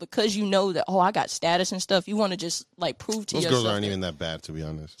home, but because you know that I got status and stuff, you want to just like prove to Those yourself. girls aren't that- even that bad, to be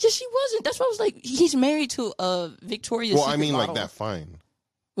honest. Yeah, she wasn't. That's why I was like, he's married to a Victoria's Well, Secret I mean, model. like that fine.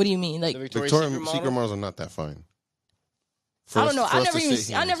 What do you mean? Like the Victoria's Victoria's Secret Secret model? models are not that fine. I don't know. For I us never to even sit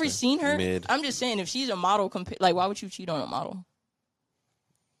see, here I and never say- seen her. Mid. I'm just saying if she's a model, like why would you cheat on a model?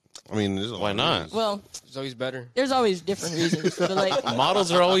 I mean, there's a lot Why of not? reasons. Well, It's always better. there's always different reasons, but like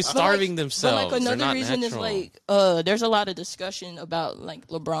Models are always starving But themselves. like They're another not reason natural. is like there's a lot of discussion about like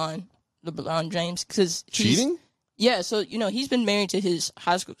LeBron James because Cheating? Yeah, so you know he's been married to his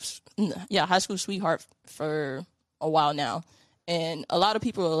high school sweetheart for a while now, and a lot of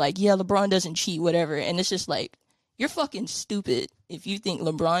people are like, yeah, LeBron doesn't cheat, whatever, and it's just like you're fucking stupid if you think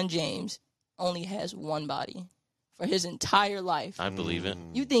LeBron James only has one body for his entire life. I believe it.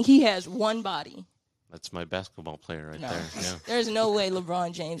 You think he has one body? That's my basketball player right No. there. Yeah. There's no way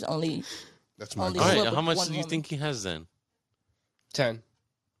LeBron James only. That's my Only All goal. slept right. with How much one do you woman. think he has then? 10.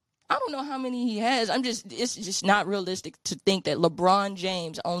 I don't know how many he has. It's just not realistic to think that LeBron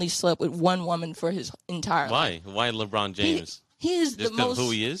James only slept with one woman for his entire life. Why? Why LeBron James? He is the Just because most. of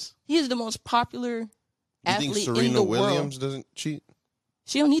who he is? He is the most popular You athlete think in Serena the Williams world. doesn't cheat?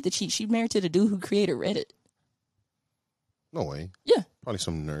 She don't need to cheat. She's married to the dude who created Reddit. No way. Yeah. Probably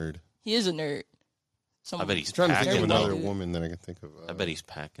some nerd. He is a nerd. I bet he's I'm trying to think packing of though. another Dude. woman that I can think of. I bet he's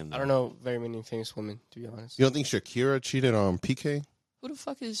packing. I don't know very many famous women, to be honest. You don't think Shakira cheated on PK? Who the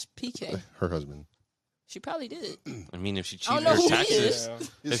fuck is PK? Her husband. She probably did. I mean, if she I don't cheated know her who he taxes,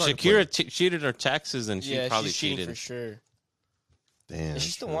 is. He's if a soccer Shakira player. cheated her taxes, then she Yeah, probably she's cheating cheated. for sure. Damn. Is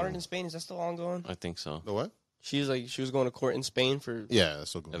she still true. wanted in Spain? Is that still ongoing? I think so. The what? She was going to court in Spain for. Yeah, that's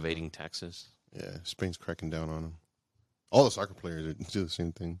still going on. Evading taxes. Yeah, Spain's cracking down on him. All the soccer players do the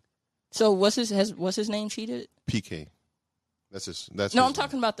same thing. So what's his name cheated? PK. That's his. That's No, his I'm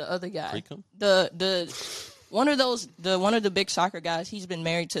talking about the other guy. Freakum? The one of the big soccer guys. He's been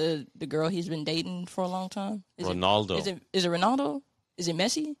married to the girl he's been dating for a long time. Ronaldo. Is it Ronaldo? Is it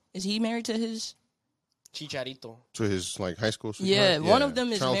Messi? Is he married to his? Chicharito. to his like high school. Yeah, sweetheart? one of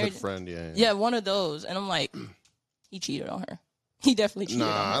them is childhood married- friend. Yeah, Yeah, one of those. And I'm like, he cheated on her. He definitely cheated on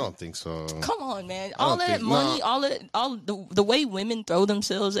Nah, her. I don't think so. Come on, man. I All don't that think- money, nah. the way women throw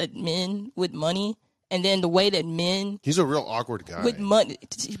themselves at men with money, and then the way that men He's a real awkward guy. with money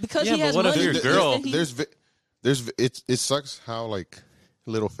because Yeah, he but has what if money. you're a doesn't girl? he- It sucks how like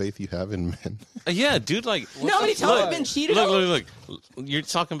little faith you have in men. Yeah, dude. Like, You know how many times look, I've been cheated look, on? look, look. You're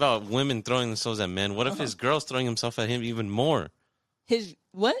talking about women throwing themselves at men. What if his girl's throwing himself at him even more? His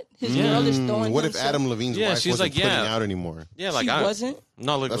what? His girl is throwing. What if himself- Adam Levine's Yeah, wife she's wasn't like, putting yeah. out anymore? Yeah, like She I wasn't.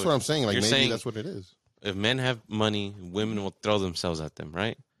 No, look. That's look. what I'm saying. Like You're maybe saying that's what it is. if men have money, women will throw themselves at them,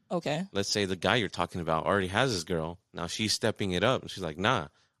 right? Okay. Let's say the guy you're talking about already has his girl. Now she's stepping it up. She's like, nah,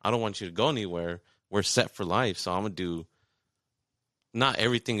 I don't want you to go anywhere. We're set for life. So I'm going to do not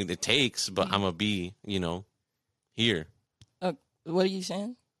everything it takes, but I'm going to be, here. What are you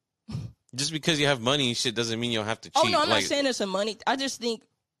saying? Just because you have money, shit doesn't mean you don't have to cheat. Oh no, I'm like, not saying it's a money. I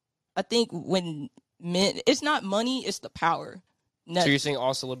think when men, it's not money, it's the power. So you're saying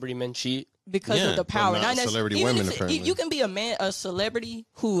all celebrity men cheat? Because Yeah, of the but power. not necessarily- celebrity even women, if apparently. you can be a celebrity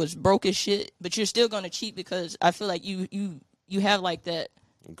who is broke as shit, but you're still gonna cheat because I feel like you have like that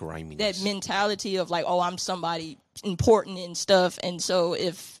griminess. mentality of like, oh, I'm somebody important and stuff, and so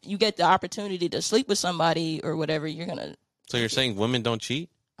if you get the opportunity to sleep with somebody or whatever, you're gonna. So you're saying women don't cheat?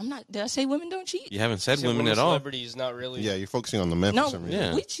 I'm not. Did I say women don't cheat? You haven't said So women at all. Celebrities, not really. Yeah, you're focusing on the men No, for some reason.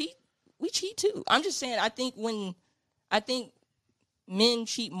 Yeah. we cheat. We cheat too. I'm just saying. I think men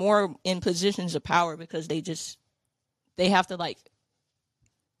cheat more in positions of power because they have to like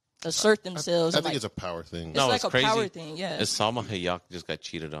assert themselves. I and, think like, it's a power thing. it's No, like it's a crazy. power thing. Yeah, Is Salma Hayek just got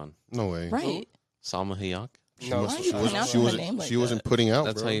cheated on? No way. right. Salma Hayek? No, Why are you She wasn't. pronouncing She her wasn't. name like She wasn't that? putting out.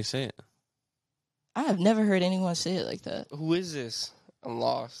 That's bro. how you say it. I have never heard anyone say it like that. Who is this? I'm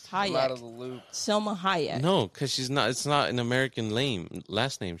lost. I'm Hayek. out of the loop. Selma Hayek. No, because she's not. It's not an American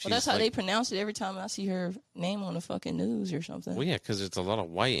last name. She's Well, that's how like, they pronounce it every time I see her name on the fucking news or something. Well, yeah, because it's a lot of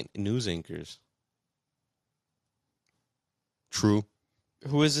white news anchors. True.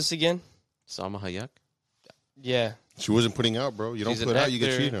 Who is this again? Salma Hayek. Yeah. She wasn't putting out, bro. You don't She's an put out, you get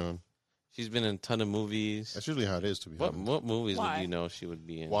actor. cheated on. She's been in a ton of movies. That's usually how it is, to be What honest. movies Why? would you know she would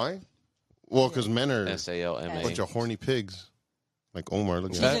be in? Why? Well, because men are a SALMA. bunch of horny pigs, like Omar.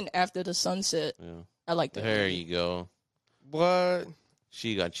 Look at She's that. in After the Sunset. Yeah. I like that. There movie. you go. What?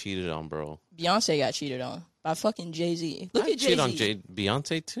 She got cheated on, bro. Beyonce got cheated on by fucking Jay-Z. Look I at cheat on Jay-Z.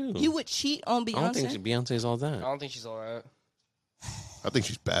 Beyonce too. You would cheat on I don't think Beyonce? Beyonce's all I that. don't think she's all right. I think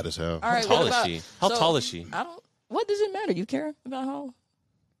she's bad as hell. All right, How tall what is about, she? How tall is she? I don't. What does it matter? You care about how?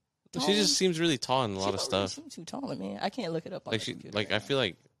 Tall? She just seems really tall in a lot She of don't really stuff. seem too tall to me. I can't look it up. On Like the she, computer like right I feel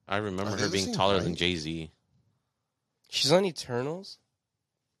like I remember Are they her the being same taller height? than Jay Z. She's on Eternals?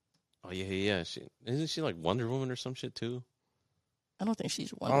 Oh yeah. She isn't she like Wonder Woman or some shit too? I don't think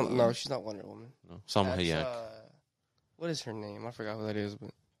she's I one. don't know. She's not Wonder Woman. No, Salma That's, Hayek. what is her name? I forgot who that is.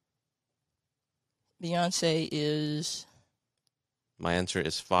 But Beyonce is. My answer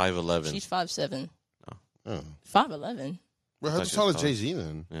is 5'11". She's 5'7". Oh. 5'11". Bro, how Thought she tall was is tall. Jay Z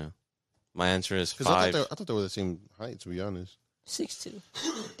then? Yeah. My answer is 'Cause 5. I thought they were the same height, to be honest. 6'2".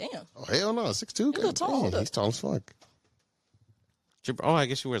 Damn. Oh, hell no, 6'2". He's a little tall, Dang, look. he's tall as fuck. Oh, I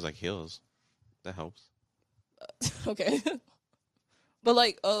guess she wears like heels. That helps. Okay. But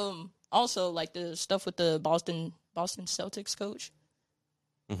like, also like the stuff with the Boston Celtics coach.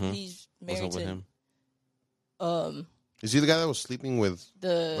 Mm-hmm. He's What's married up with to him? Is he the guy that was sleeping with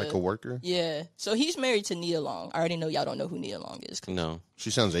the like a worker? yeah. So he's married to Nia Long. I already know y'all don't know who Nia Long is. 'Cause No. She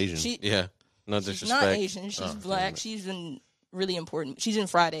sounds Asian. She Yeah. No she's disrespect. not Asian. She's Oh, black. damn it. She's been really important. She's in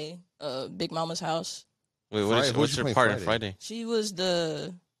Friday, Big Mama's house. Wait, Friday? Who'd what's you her play part in Friday? Friday? She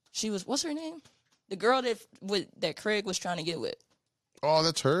was what's her name? The girl that Craig was trying to get with. Oh,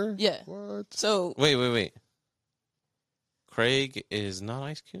 that's her? Yeah. What? So Wait. Craig is not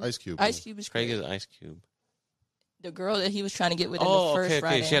Ice Cube. Ice Cube. Ice Cube is Craig Craig. is Ice Cube. The girl that he was trying to get with in Oh, the first okay.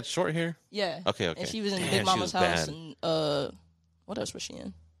 Friday. She had short hair. Yeah. Okay. And she was in Damn, Big she Mama's was house, bad. and what else was she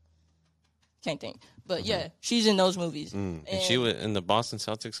in? Can't think. But Mm-hmm. yeah, she's in those movies. And she was in the Boston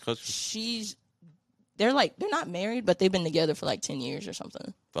Celtics coach. They're not married, but they've been together for like 10 years or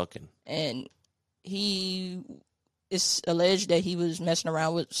something. Fucking. And it's alleged that he was messing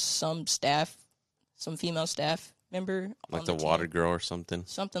around with some female staff member, Like on the team. water girl or something.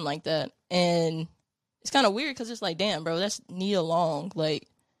 Something like that. And it's kind of weird because it's like, damn, bro, that's Nia Long. Like,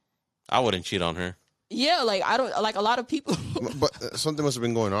 I wouldn't cheat on her. yeah, like I don't like a lot of people. But something must have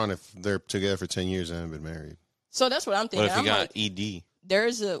been going on if they're together for 10 years and haven't been married. So that's what I'm thinking. What if you I'm got like,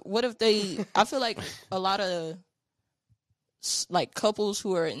 ED? what if they? I feel like a lot of like couples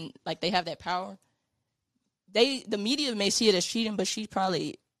who are in like they have that power. The media may see it as cheating, but she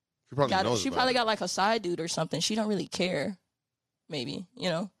probably Knows she about probably it. got like a side dude or something. She don't really care. Maybe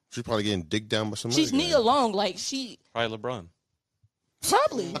She's probably getting digged down by some. she's other guy. Nia Long. Like she Probably LeBron.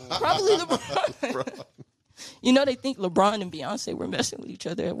 probably LeBron. They think LeBron and Beyonce were messing with each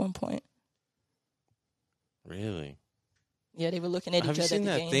other at one point. Really? Yeah, they were looking at Have each you other seen at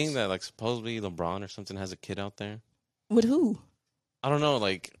the that games. thing that like supposedly LeBron or something has a kid out there? With who? I don't know.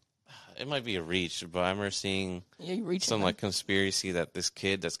 Like, it might be a reach, but I remember seeing Yeah, you reaching some out. like conspiracy that this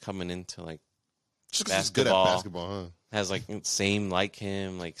kid that's coming into like Just 'cause he's good at basketball basketball, huh? has like same like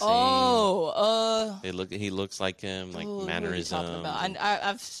him, like same. He looks like him, like Who are you mannerism. talking about?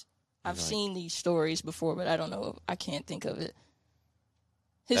 I've like- seen these stories before, but I don't know. I can't think of it.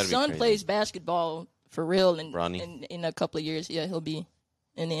 His That'd be son crazy. plays basketball for real, and Bronny? in a couple of years, yeah, he'll be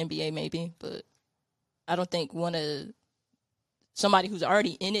in the NBA maybe. But I don't think somebody who's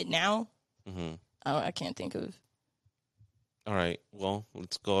already in it now. Mhm. I can't think of. All right. Well,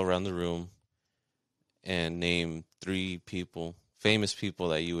 let's go around the room and name 3 people, famous people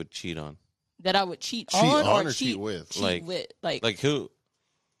that you would cheat on. That I would cheat Cheat on on or or cheat with? Cheat Like- with, like Like who?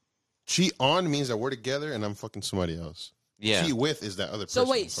 Cheat on means that we're together and I'm fucking somebody else. Yeah. Cheat with is that other person. so.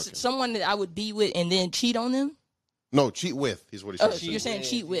 Wait, fucking. someone that I would be with and then cheat on them? No, cheat with is what he's Oh, trying to so say. you're saying with,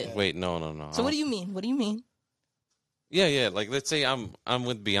 cheat with? yeah. Wait, no. So what do you mean? What do you mean? Yeah. Like, let's say I'm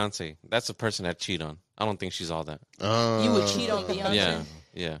with Beyonce. That's a person I'd cheat on. I don't think she's all that. You would cheat on Beyonce?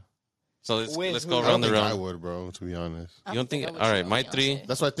 Yeah. So let's With go who? I around don't the think I room. would, bro, to be honest. I You don't think? I would All cheat right, on my Beyonce. 3.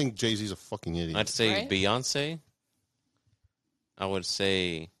 That's why I think Jay-Z's a fucking idiot. I'd say Right? Beyonce. I would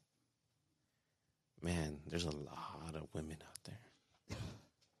say, man, there's a lot of women out there.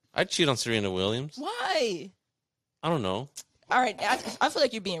 I'd cheat on Serena Williams. Why? I don't know. All right, I feel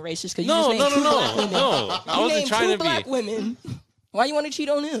like you're being racist because you No, just named two no. black women. I You wasn't named trying two to black be. women. Why you want to cheat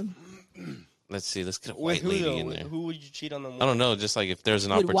on them? Let's see. Let's get a With white who lady though? in there. Who would you cheat on them with? I don't know. Just like if there's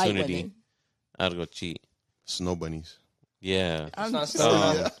an With white opportunity, women. I'd go cheat. Snow bunnies. Yeah. I'm not just-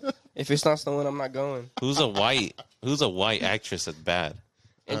 snowing. If it's not snowing, I'm not going. Who's a white actress that's bad?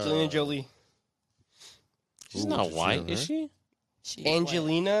 Angelina Jolie. She's Ooh, not would you white, cheat on is her? she? she's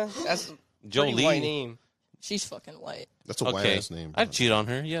Angelina? That's a pretty Jolie. white name. white. She's fucking white. That's a Okay. white ass name. I'd cheat on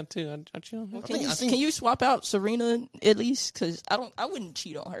her. Yeah, too. I'd cheat on her. Can you swap out Serena at least? Because I wouldn't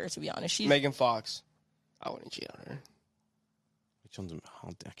cheat on her, to be honest. She's Megan Fox. I wouldn't cheat on her. Which one's,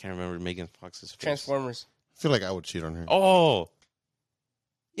 I can't remember Megan Fox's face. Transformers. I feel like I would cheat on her. Oh.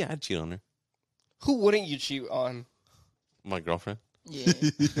 Yeah, I'd cheat on her. Who wouldn't you cheat on? My girlfriend. yeah.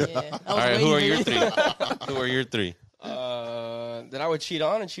 All right, who are your 3? Who are your 3? That I would cheat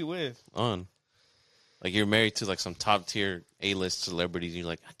on and cheat with. On. Like you're married to like some top tier A-list celebrities. You're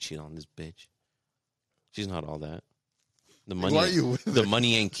like, I'd cheat on this bitch. She's not all that. The money. Why are you with the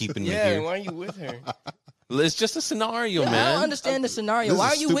money ain't keeping me Yeah, here. why are you with her? It's just a scenario, I don't man. understand the scenario. This is Why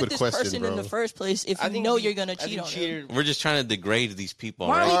a are you with stupid this question, person in bro. the first place if I you think know you- you're gonna I cheat think on them? cheater. We're just trying to degrade these people.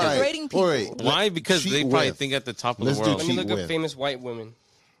 Why are right? you Alright, degrading people? wait. Why? Because Cheat they probably with. think at the top of Let's the do world. Let me cheat look up with. famous white women.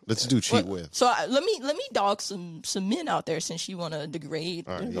 Let's do cheat with. So let me dog some men out there since you want to degrade.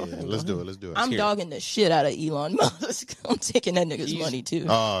 All right, yeah, let's do it. Let's do it. I'm hear it. dogging the shit out of Elon Musk. I'm taking that nigga's money too.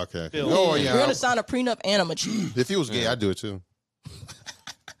 Oh, okay. Bill. Oh, We're yeah. gonna sign a prenup and I'm a cheat. If he was gay, I'd do it too.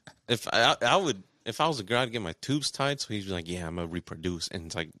 If I would, if I was a girl, I'd get my tubes tied. So he'd be like, "Yeah, I'm gonna reproduce," and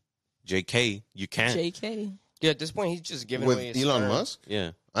it's like, "JK, you can't." JK. Yeah, at this point, he's just giving With away his Elon sperm. Musk,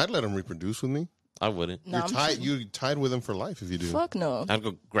 Yeah, I'd let him reproduce with me. I wouldn't. No, You're I'm tied. cheating. You're tied with him for life if you do. Fuck no. I'd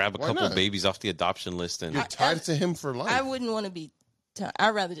go grab a Why couple not? babies off the adoption list, and You're tied to him for life. I wouldn't want to be.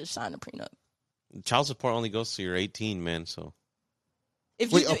 I'd rather just sign a prenup. child support only goes to you're 18, man. So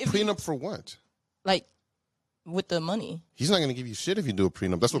If Wait, you, a if you- prenup for what? like with the money. He's not going to give you shit if you do a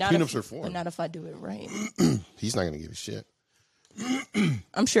prenup. That's what Not prenups if- are for. But not if I do it right. He's not going to give you shit.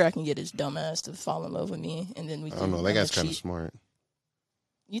 I'm sure I can get his dumb ass to fall in love with me, and then we. I Can, don't know. That guy's kind of cheat. smart.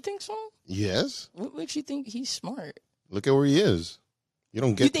 You think so? Yes. What makes you think he's smart? Look at where he is. You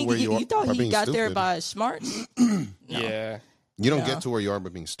don't get You to think where you are. you thought by he being got stupid. there by smarts? Yeah. You don't No. get to where you are by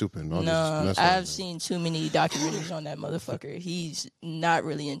being stupid. No, No, I've seen too many documentaries on that motherfucker. He's not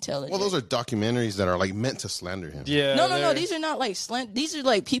really intelligent. Well, those are documentaries that are like meant to slander him. Yeah. no. they're- These are not like slant. These are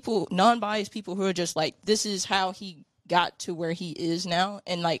like people, non-biased people who are just like, this is how he got to where he is now,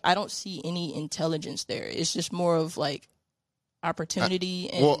 and like I don't see any intelligence there. It's just more of like opportunity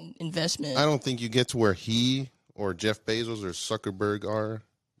and investment. I don't think you get to where he or Jeff Bezos or Zuckerberg are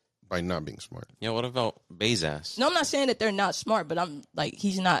by not being smart. Yeah, what about Bezos? No, I'm not saying that they're not smart, but I'm like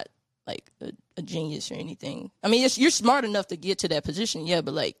he's not like a genius or anything. I mean, you're smart enough to get to that position, yeah,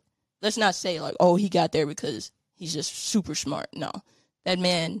 but like let's not say like, oh, he got there because he's just super smart. No, that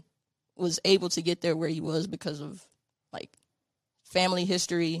man was able to get there where he was because of like family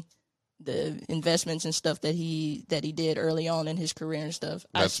history, the investments and stuff that he did early on in his career and stuff.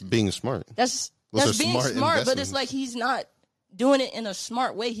 That's being smart. That's Those are being smart smart, but investments. it's like he's not doing it in a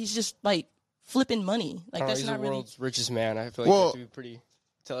smart way. He's just like flipping money. Like I don't know, that's he's not the really. world's richest man. I feel like Well- you have to be pretty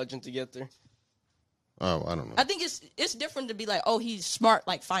intelligent to get there. Oh, I don't know. I think it's different to be like, oh, he's smart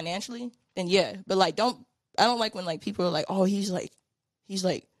like financially, then yeah. But like, I don't like when like people are like, oh, he's like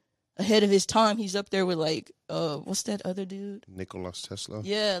ahead of his time. He's up there with like, what's that other dude? Nikola Tesla.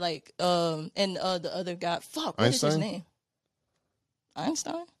 Yeah, like, and the other guy. Fuck, what is his Einstein? name?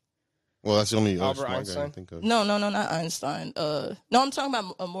 Einstein? Well, that's the only other Albert smart guy I Einstein? can think of. No, not Einstein. No, I'm talking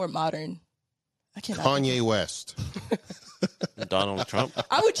about a more modern. I can't. Kanye West. Donald Trump?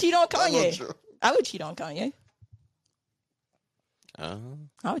 I would cheat on Kanye. Trump. I would cheat on Kanye. Uh,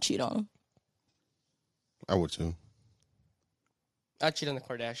 I would cheat on him. I would too. I'd cheat on the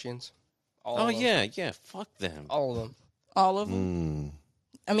Kardashians. All oh, of them. yeah, fuck them. All of them. All of them. Mm.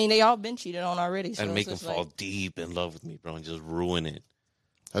 I mean, they all been cheated on already. So And make it's them just fall like, deep in love with me, bro, and just ruin it.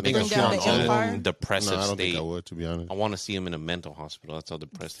 I Make think Bring them I down fall the into empire? a depressive No, I don't state. think I would, to be honest. I want to see him in a mental hospital. That's how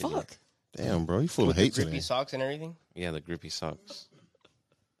depressed they fuck. get. Damn, bro, you full of With the hate grippy today. socks and everything. Yeah, the grippy socks.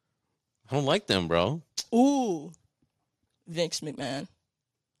 I don't like them, bro. Ooh, Vince McMahon.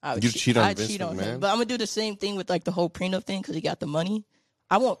 I would You'd cheat on I'd Vince cheat on McMahon? him, but I'm gonna do the same thing with like the whole prenup thing because he got the money.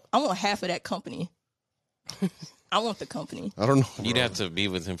 I want half of that company. I want the company. I don't know. You'd bro. have to be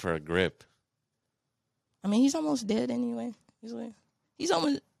with him for a grip. I mean, he's almost dead anyway. He's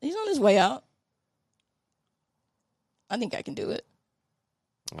on his way out. I think I can do it.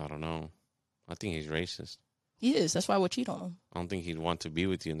 I don't know. I think he's racist. He is. That's why I would cheat on him. I don't think he'd want to be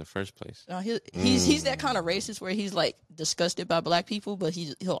with you in the first place. No, he's that kind of racist where he's like disgusted by black people, but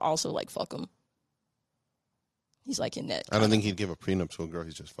he'll also like fuck them. He's like in that. I don't think he'd give a prenup to a girl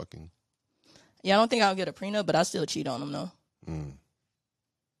he's just fucking. Yeah, I don't think I'll get a prenup, but I still cheat on him though. Mm.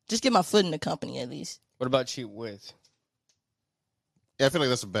 Just get my foot in the company at least. What about cheat with? Yeah, I feel like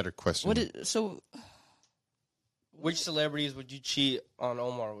that's a better question. What is so? Which celebrities would you cheat on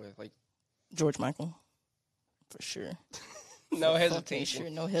Omar with? Like, George Michael, for sure. no Fucking hesitation. sure,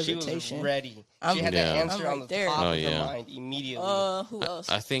 no She was hesitation. ready. I'm- She had Yeah. that answer I'm on right the there. top Oh, of her yeah. mind immediately. Who else?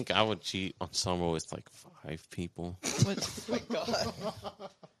 I think I would cheat on someone with like 5 people. What- my God.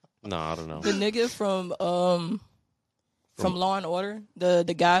 No, I don't know. the nigga from Law and Order,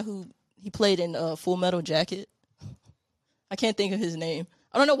 the guy who he played in Full Metal Jacket. I can't think of his name.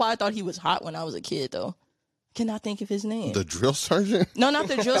 I don't know why I thought he was hot when I was a kid though. Cannot think of his name. The drill sergeant? No, not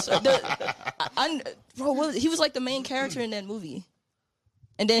the drill. Bro, he was like the main character in that movie,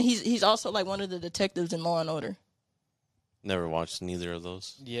 and then he's also like one of the detectives in Law and Order. Never watched neither of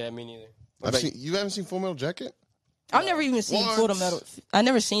those. Yeah, me neither. You haven't seen Full Metal Jacket? I've never even seen What? Full Metal. I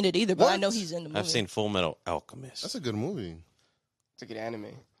never seen it either, but I What? know he's in the movie. I've seen Full Metal Alchemist. That's a good movie. It's a good anime.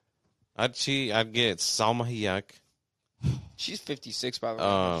 I'd cheat. I'd get Salma Hayek, She's 56, by the way.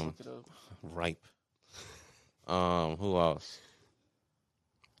 Um, Look it up. Ripe. Who else?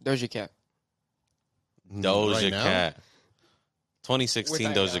 Doja Cat. Doja Right now? Cat. 2016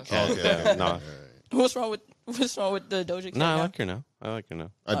 With Doja eyebrows. Cat. Okay. Yeah, okay, nah. alright. What's wrong with the Doja Cat? No, I now? like her now. I like her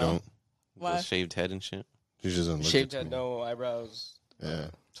now. I don't. Why? The shaved head and shit. She just doesn't look Shaved good to head, me. no eyebrows. Yeah.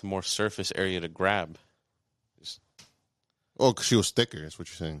 It's a more surface area to grab. Oh, 'cause she was thicker. That's what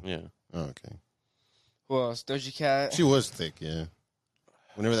you're saying. Yeah. Oh, okay. Who else? Doja Cat. She was thick, yeah.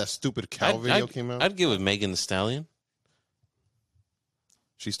 Whenever that stupid cow video came out, I'd get with Megan the Stallion.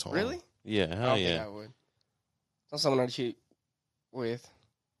 she's tall. Really? Yeah, I hell don't think yeah. I would. Not someone I'd cheat with.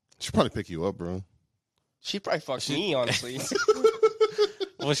 She'd probably pick you up, bro. She'd probably fuck me, honestly.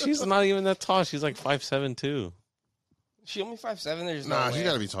 Well, she's not even that tall. She's like 5'7" too. She only 5'7". There's no Nah, way. she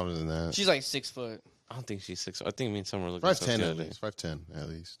got to be taller than that. She's like 6 foot. I don't think she's 6. I think me and Summer were looking at 5'10" the at other day. least. 5'10" at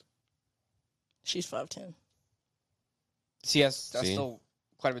least. She's 5'10". See, that's See? still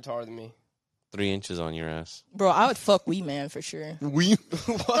quite a bit taller than me. 3 inches on your ass. Bro, I would fuck Wee Man for sure. We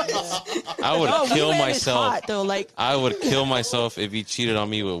I would No, kill Wee Man is myself. hot, though. Like I would kill myself if you cheated on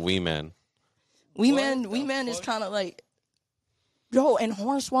me with Wee Man. Wee Man is kind of like, yo, and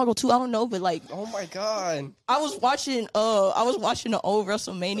Hornswoggle too. I don't know, but like, Oh my god, I was watching the old the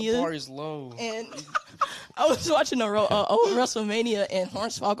WrestleMania, bar is low. and I was watching the old WrestleMania, and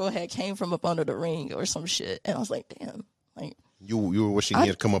Hornswoggle had came from up under the ring or some shit, and I was like, damn, like, you were wishing he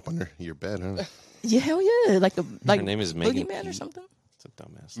had come up under your bed, huh? yeah, hell yeah, like Her name is Megan Boogeyman or Pete. something. It's a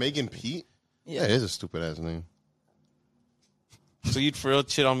dumbass. Megan Pete? Yeah. Yeah, it is a stupid ass name. So you'd for real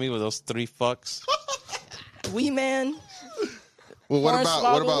cheat on me with those 3 fucks? Wee Man. Well, what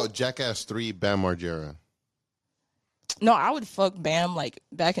Hornswoggle? about Jackass 3 Bam Margera? No, I would fuck Bam like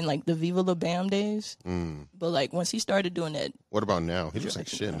back in like the Viva La Bam days. Mm. But like once he started doing that, What about now? He looks like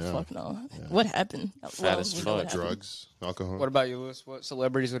shit now. fuck no. What happened? Fat as we know what fuck. happened. Drugs, alcohol. What about you, Lewis? What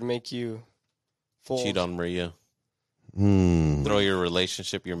celebrities would make you fold? Cheat on Maria. Mm. Throw your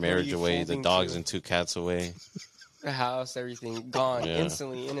relationship, your marriage you away, the folding dogs to? and 2 cats away. The house, everything gone Yeah.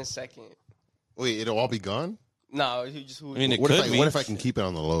 instantly in a second. Wait, it'll all be gone? No, who? I mean, it What could if be. what if I can keep it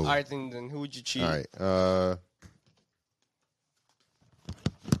on the low? all right, then who would you cheat? All right.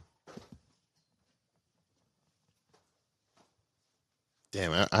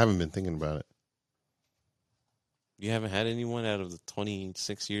 Damn, I haven't been thinking about it. You haven't had anyone out of the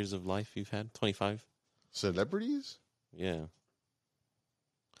 26 years of life you've had? 25? Celebrities? Yeah.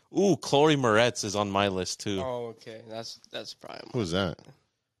 Ooh, Chloe Moretz is on my list too. Oh, okay, that's probably. Who's that?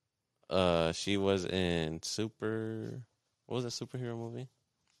 She was in what was that superhero movie?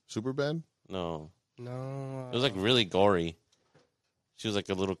 Superbad? No. No, It was like really gory. She was like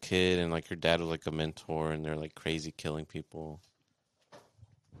a little kid and like her dad was like a mentor and they're like crazy killing people.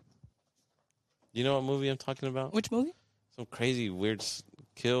 You know what movie I'm talking about? Which movie? Some crazy weird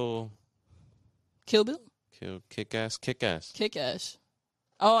kill Kill Bill? kick ass. Kick Ass.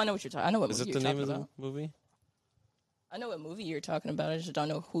 Oh, I know what you're talking. I know what Is movie that the you're name talking of about. the movie? I know what movie you're talking about. I just don't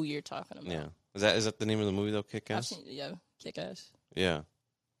know who you're talking about. Yeah. Is that the name of the movie though? Kick I've ass. seen, yeah, Kick Ass. Yeah.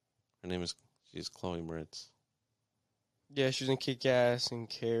 She's Chloe Moretz. yeah, she was in Kick Ass and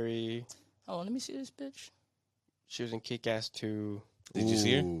Carrie. Hold on, let me see this bitch. She was in Kick Ass 2. Did you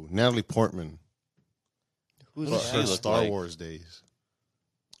see her? Ooh, Natalie Portman. Who's What From does that? she look Star like? Wars days.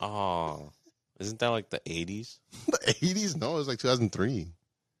 Oh, isn't that like the 80s? The 80s? No, it was like 2003.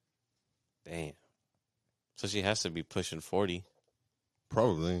 Damn. So she has to be pushing 40.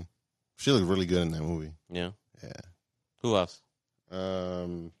 Probably. She looked really good in that movie. Yeah. Yeah. Who else?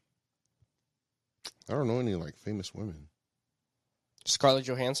 I don't know any like famous women. Scarlett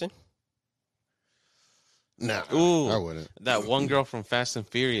Johansson. Nah, Ooh. I wouldn't. That one girl from Fast and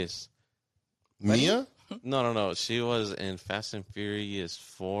Furious. Mia? No. She was in Fast and Furious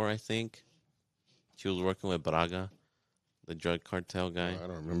 4, I think. She was working with Braga, the drug cartel guy. I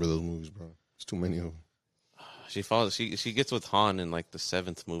don't remember those movies, bro. There's too many of them. She gets with Han in like the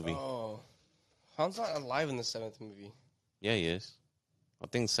 7th movie. Oh, Han's not alive in the 7th movie. Yeah, he is. I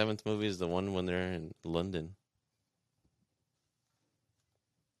think the 7th movie is the one when they're in London.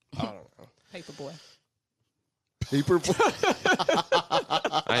 I don't know. Paperboy.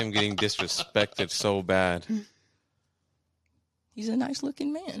 Paperboy. I am getting disrespected so bad. He's a nice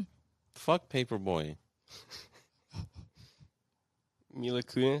looking man. Fuck Paperboy. Mila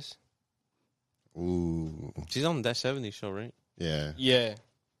Kunis. Ooh. She's on that 70s show, right? Yeah. Yeah.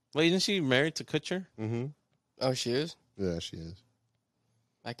 Wait, isn't she married to Kutcher? Mm-hmm. Oh, she is. Yeah, she is.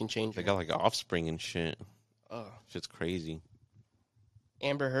 I can change They her. got like offspring and shit. Oh. Shit's crazy.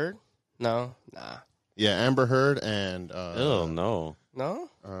 Amber Heard? No. Nah. Yeah, Amber Heard and Oh no. No?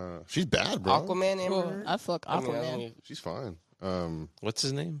 she's bad, bro. Aquaman, Amber Well, Heard? I fuck I mean, that's Aquaman. only- She's fine. What's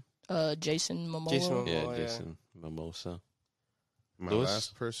his name? Jason Momoa. Jason Momoa. Yeah, Oh, yeah. Jason Mimosa. My Lewis?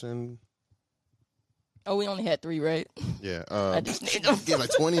 last person. Oh, we only had 3, right? Yeah. I just named them. yeah, like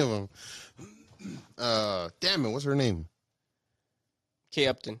 20 of them. Damn it, what's her name? Kate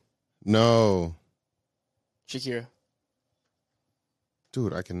Upton. No. Shakira.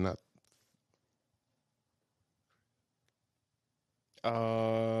 Dude, I cannot.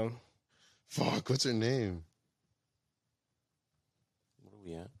 Fuck, what's her name? Where are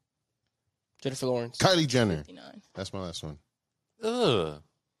we at? Jennifer Lawrence. Kylie Jenner. 59. That's my last one. Ugh.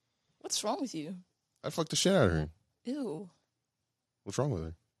 What's wrong with you? I fucked the shit out of her. Ew. What's wrong with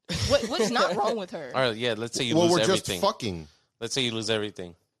her? What's not wrong with her? All right, yeah, let's say you well, lose we're everything. just fucking. Let's say you lose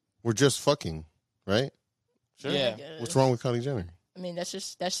everything. We're just fucking, right? Sure. Yeah. I guess. What's wrong with Kylie Jenner? I mean,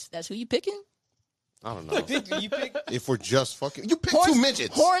 that's who you picking. I don't know. You pick. If we're just fucking, you pick two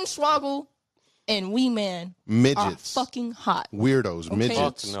midgets. Hornswoggle and Wee Man are Midgets. fucking hot. Weirdos. Okay.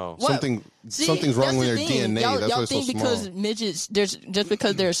 Midgets. Fuck no. What? Something's wrong that's with the their thing. DNA. Y'all, That's y'all why it's so think because small. midgets, just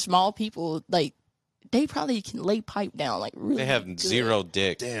because they're small people, like they probably can lay pipe down like really. They have good. zero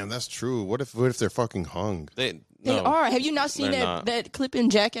dick. Damn, that's true. What if they're fucking hung? They No, are. Have you not seen they're that not. that clip in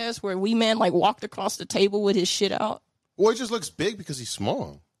Jackass where Wee Man like walked across the table with his shit out? Well, it just looks big because he's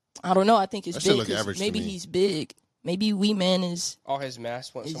small. I don't know. I think it's That shit big. look 'Cause average to maybe me. he's big. Maybe Wee Man is All his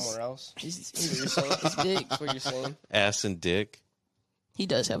mass went He's- somewhere else. is You're saying? is big. That's what you're saying. ass and dick. He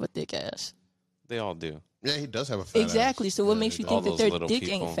does have a thick ass. They all do. Yeah, he does have a fat Exactly. ass. So what Yeah, makes he you does. All think that those their little dick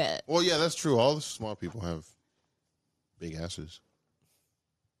people. ain't fat? Well, yeah, that's true. All the small people have big asses.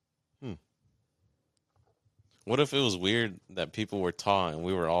 What if it was weird that people were tall and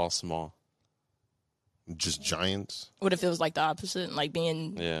we were all small? Just giants. What if it was like the opposite? And like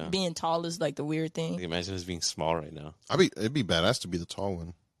being Yeah. being tall is like the weird Like, thing. imagine us being small right now. It'd be badass to be the tall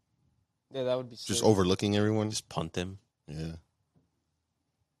one, Yeah, that would be just sick. overlooking everyone. Just punt them. Yeah.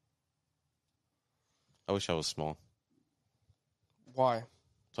 I wish I was small, Why?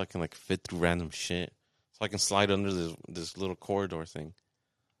 so I can like fit through random shit. So I can slide under this little corridor thing.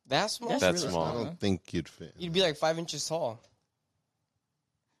 That small? That's really small. I don't think you'd fit. You'd be like 5 inches tall.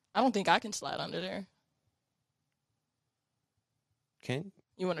 I don't think I can slide under there. Can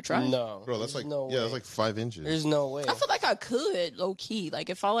You want to try? No, Bro, that's There's like no yeah, way. that's like 5 inches. There's no way. I feel like I could low key. Like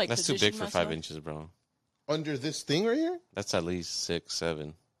if I like that's too position big for myself- 5 inches, bro. Under this thing right here? That's at least 6,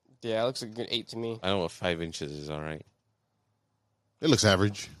 7. Yeah, it looks like a good 8 to me. I know what 5 inches is. All right. It looks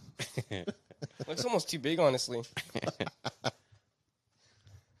average. Looks almost too big, honestly.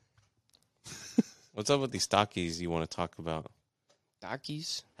 What's up with these Takis you want to talk about?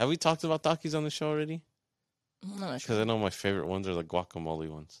 Takis? Have we talked about Takis on the show already? I'm not Because sure. I know my favorite ones are the guacamole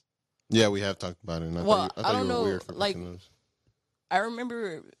ones. Yeah, we have talked about it. And I Well, thought you, I I thought don't you were know, weird for like- picking those. I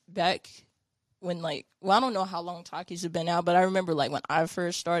remember back when like I don't know how long Takis have been out, but I remember like when I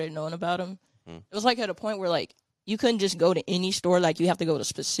first started knowing about them, it was like at a point where like you couldn't just go to any store. Like you have to go to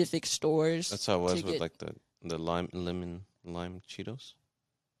specific stores. That's how it was to with get- like the lime Cheetos.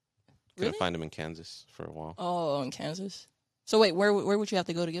 Really? Couldn't find them in Kansas for a while. Oh, in Kansas. So wait, where would you have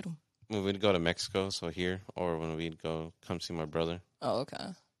to go to get them? When we'd go to Mexico, so here, or when we'd go come see my brother, Oh, okay.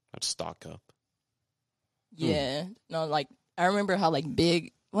 I'd stock up. Yeah. No, like I remember how like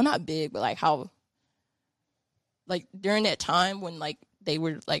big, well not big, but like how like during that time when like they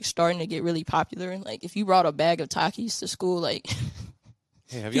were like starting to get really popular and like if you brought a bag of Takis to school, like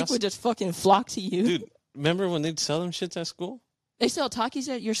Hey, have y'all, people would just fucking flock to you. dude? Remember when they'd sell them shits at school? They sell Takis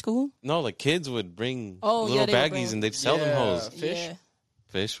at your school? No, like kids would bring Oh, little yeah, they would baggies bring- and they'd sell them Yeah. hoes. Fish? Yeah.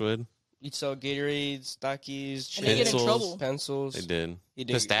 Fish would. You'd sell Gatorades, Takis, And they get in Pencils. trouble. pencils. They did. He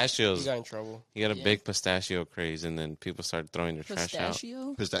did. Pistachios. He got in trouble. He got a Yeah. big pistachio craze, and then people started throwing their trash out.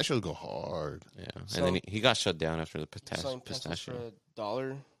 Pistachio? Pistachios go hard. Yeah, So- and then he got shut down after the Selling pencils for pistachio.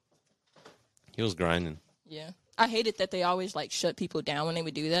 $1. He was grinding. Yeah. I hated that they always like shut people down when they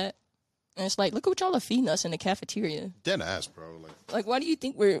would do that. And it's like, look at what y'all are feeding us in the cafeteria. Dead ass, bro. Like Like, why do you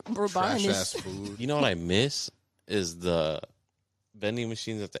think we're buying trash this? ass food. You know what I miss is the vending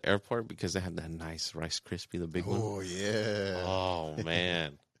machines at the airport because they had that nice Rice Krispie, the big one. Oh yeah. Oh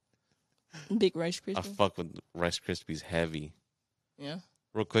man, Big Rice I Krispies. fuck with Rice Krispies heavy. Yeah.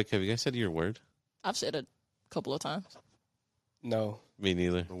 Real quick, have you guys said your word? I've said it a couple of times. No. Me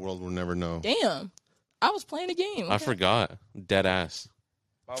neither. The world will never know. Damn. I was playing a game. I Okay. forgot. Dead ass.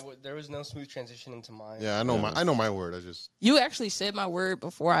 There was no smooth transition into mine. Yeah, I know my word. I just You actually said my word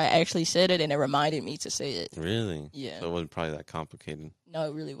before I actually said it, and it reminded me to say it. Really? Yeah. So it wasn't probably that complicated. No,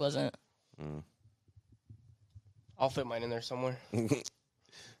 it really wasn't. I'll fit mine in there somewhere.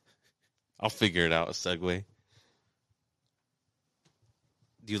 I'll figure it out. A segue.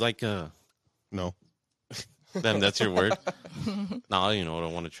 Do you like no. That's your word? No, you know what I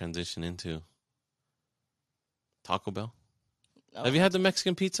want to transition into. Taco Bell. No. Have you had the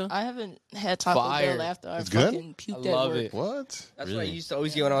Mexican pizza? I haven't had Taco Fire. Bell after I It's good? fucking puked I at love work. it. What? That's what I Really? used to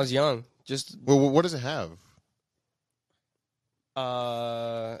always get when I was young. Just Well, what does it have?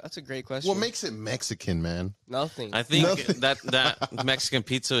 that's a great question. What makes it Mexican, man? Nothing. I think Nothing. that Mexican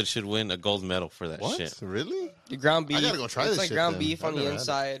pizza should win a gold medal for that What? shit. Really? The ground beef. I gotta go try it's this like shit ground then. beef I've on the never had it.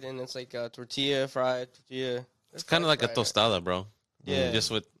 inside, and it's like tortilla, fried tortilla. It's kind of like a tostada, bro. Yeah.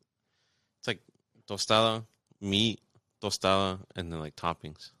 Just with it's like tostada, meat, tostada, and then like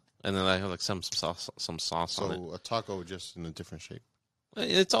toppings, and then I have like some sauce on it. So a taco just in a different shape.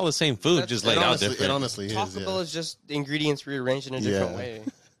 It's all the same food, That's- just it laid out honestly, different. It honestly is. Taco Yeah. Bell is just the ingredients rearranged in a different Yeah. way.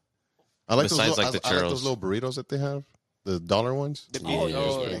 I like those Besides, little, like, the I like those churros. little burritos that they have. The dollar ones? Oh, yeah, yeah.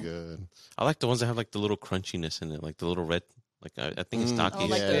 it's pretty good. I like the ones that have like the little crunchiness in it, like the little red. Like I think it's Takis. Oh,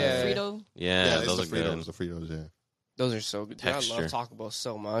 like the Yeah. Frito. yeah, it's those the are Fritos. good. The Fritos, yeah. Those are so good. Dude, I Texture. love Taco Bell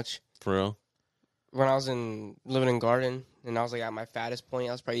so much. For real. When I was living in Garden, and I was like at my fattest point,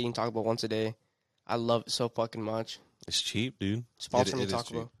 I was probably eating Taco Bell once a day. I love it so fucking much. It's cheap, dude. Sponsor It- me, it is Taco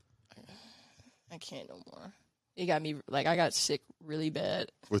cheap. Bell. I can't no more. It got me like I got sick really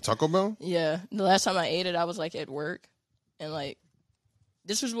bad. With Taco Bell? Yeah, the last time I ate it, I was like at work, and like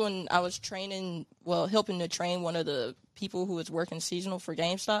this was when I was helping to train one of the people who was working seasonal for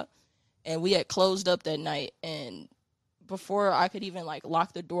GameStop, and we had closed up that night. And before I could even like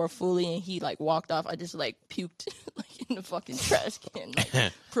lock the door fully, and he like walked off, I just like puked like in the fucking trash can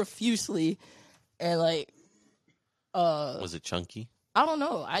like profusely, and like Was it chunky? I don't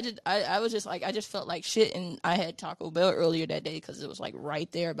know. I was just like I just felt like shit, and I had Taco Bell earlier that day because it was like right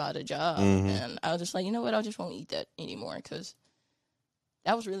there by the job, and I was just like, you know what, I just won't eat that anymore because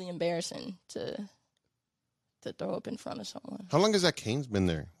that was really embarrassing to throw up in front of someone. How long has that Cane's been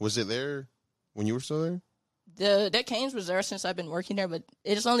there? Was it there when you were still there? That Cane's was there since I've been working there, but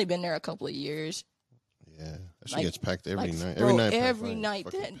it's only been there a couple of years. Yeah. That shit Like- gets packed every Like, night. bro, Every night.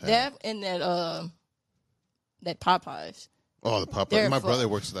 That fucking that packed. and that Popeyes. Oh, the Popeyes. They're My fu- brother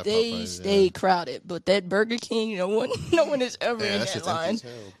works at that They Popeyes. stay crowded, but that Burger King, no one is ever Yeah, in that that shit's line. empty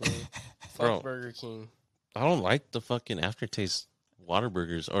as hell, bro. Fuck Bro. Burger King. I don't like the fucking aftertaste.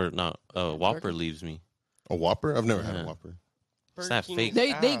 Whataburgers or not? Whopper leaves me. A Whopper? I've never had Yeah. a Whopper. Burger that King fake- is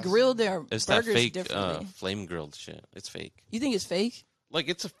They ass. grill their It's that burgers fake differently. flame grilled shit. It's fake. You think it's fake? Like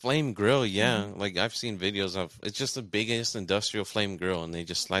it's a flame grill, yeah. Like I've seen videos of. It's just the biggest industrial flame grill, and they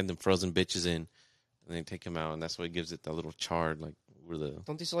just slide them frozen bitches in, and they take them out, and that's what gives it that little charred. Like where the I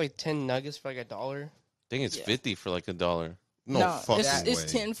Don't they sell like 10 nuggets for like $1? think it's Yeah. 50 for like $1. No, fucking it's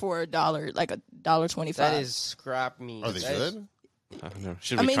way. 10 for $1, like $1.25. That is scrap meat. Are they That is- good? I don't know.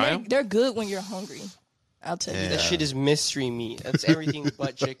 Should I we mean, try they're, them? they're good when you're hungry. I'll tell you Yeah. That that. shit is mystery meat. That's everything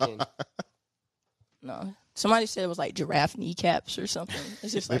but chicken. No, somebody said it was like giraffe kneecaps or something.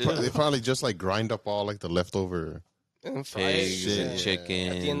 It's just They, like they probably just like grind up all like the leftover. And fries. Pigs Shit. and At the end chickens of-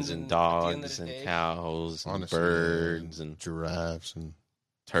 and at the end of dogs the and day. cows and Honestly, birds yeah. and Giraffes and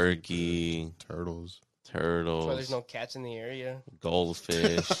turkey, turtles. That's why turtles, there's no cats in the area.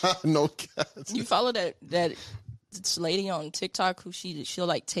 goldfish. No cats. you follow that this lady on TikTok who she'll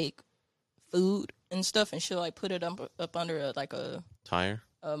like take food and stuff and she'll like put it up under a Tire.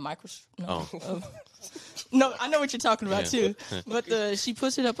 microscope. Oh. No, I know what you're talking about Yeah. too. But she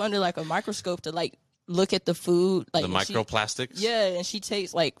puts it up under like a microscope to like look at the food, like The and she- microplastics. Yeah, and she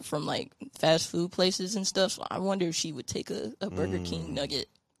takes like from like fast food places and stuff. So I wonder if she would take a Burger King nugget.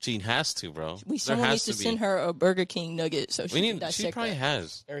 She has to, bro. Someone needs to send her a Burger King nugget so she We can need. dissect She probably that.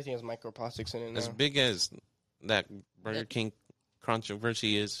 has. Everything has microplastics in it As now. big as that Burger King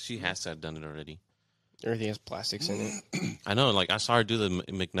controversy is, she has to have done it already. Everything has plastics in it. I know. Like I saw her do the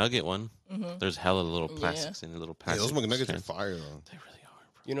McNugget one. There's hella little Yeah. plastics in the little Yeah, plastic. those McNuggets are strand. fire though. They really are,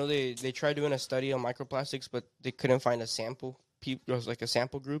 bro. You know, they tried doing a study on microplastics, but they couldn't find a sample. There was like a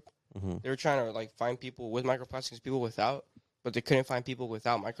sample group. Mhm. They were trying to like find people with microplastics, people without, but they couldn't find people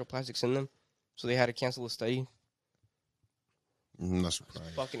without microplastics in them. So they had to cancel the study. I'm not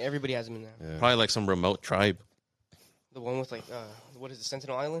surprised. Fucking everybody has them in there. Yeah. Probably like some remote tribe. The one with like, what is it,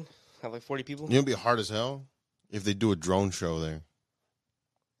 Sentinel Island? Have like 40 people. You know, it'd be hard as hell if they do a drone show there.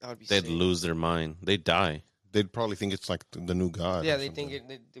 That would be They'd sick. lose their mind. They'd die. They'd probably think it's like the new god. Yeah, or they something.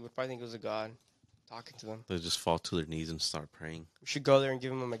 think they would probably think it was a god talking to them. They'd just fall to their knees and start praying. We should go there and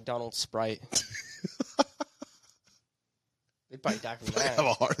give them a McDonald's Sprite. They'd probably die from They have a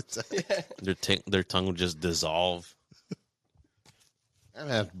that. heart attack. Their tongue would just dissolve. I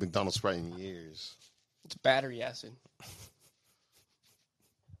haven't had McDonald's Sprite in years. It's battery acid.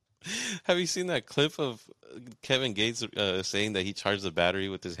 Have you seen that clip of Kevin Gates saying that he charged the battery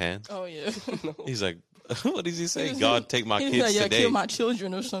with his hand? Oh yeah. He's like, what does he say? God, take my He was kids like, yeah, today. kill my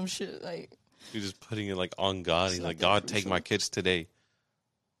children or some shit. Like He's just putting it like on God. He's It's like, not that God, take crucial. my kids today.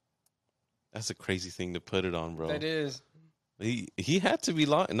 That's a crazy thing to put it on, bro. That is. He had to be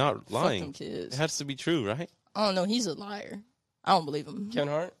not fuck lying. them It kids. has to be true, right? I don't know. He's a liar. I don't believe him. Kevin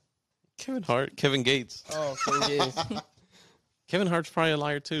Hart? Kevin Hart, Kevin Gates. Oh, Kevin Gates. Kevin Hart's probably a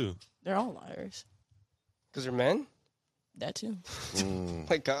liar too. They're all liars. Because they're men? That too.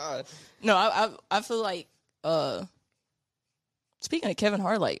 My God. No, I feel like speaking of Kevin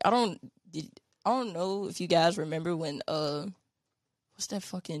Hart, like I don't know if you guys remember when what's that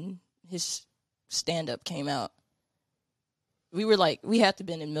fucking his stand up came out. We had to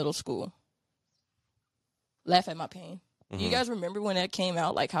been in middle school. Laugh at My Pain. Do you guys remember when that came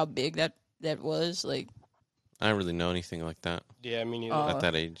out? Like how big that was? Like I didn't really know anything like that Yeah, me neither. at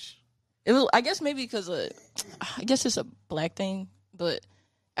that age. It was, I guess maybe because I guess it's a black thing, but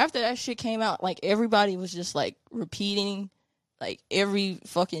after that shit came out, like everybody was just like repeating like every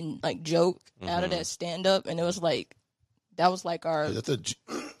fucking like joke out of that stand up, and it was like that was like our Is that the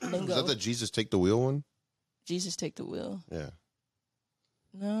lingo. is that the Jesus take the wheel one? Jesus take the wheel. Yeah.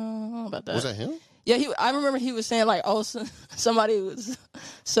 No, I don't know about that. Was that him? Yeah, I remember he was saying like, oh, somebody was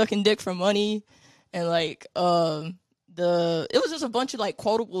sucking dick for money, and like it was just a bunch of like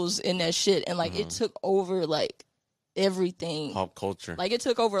quotables in that shit, and like it took over like everything. Pop culture. Like it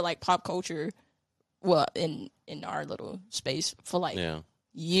took over like pop culture, well, in our little space for like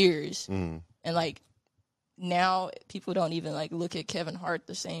years, and like now people don't even like look at Kevin Hart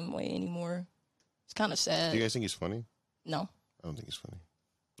the same way anymore. It's kind of sad. Do you guys think he's funny? No, I don't think he's funny.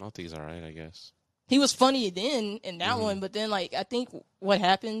 I think he's all right, I guess. he was funny then in that one, but then like I think what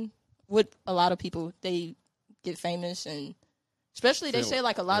happened with a lot of people, they get famous, and especially they say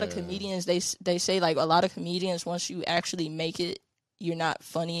like a lot of comedians, they say like a lot of comedians, once you actually make it, you're not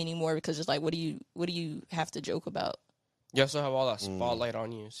funny anymore, because it's like what do you have to joke about? You also have all that spotlight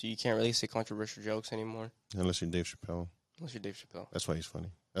on you, so you can't really say controversial jokes anymore. Unless you're Dave Chappelle. Unless you're Dave Chappelle. That's why he's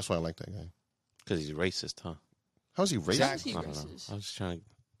funny. That's why I like that guy. Because he's racist, huh? How's he racist? Exactly. I don't know. Racist? I was just trying to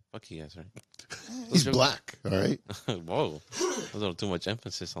fuck you guys, right? He's black, all right? Whoa. A little too much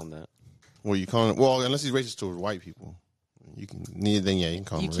emphasis on that. Well, you calling well, unless he's racist towards white people. You can you can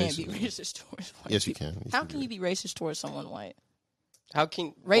call You him can't racist. be racist towards white Yes, you people. can. How can you be racist towards someone white? How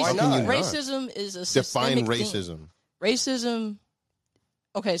can Why can not? you not? Racism is a define systemic racism? thing. Racism.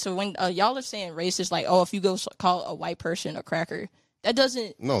 Okay, so when y'all are saying racist, like, oh, if you go call a white person a cracker, that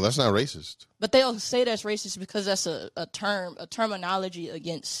doesn't. No, that's not racist. But they'll say that's racist because that's a terminology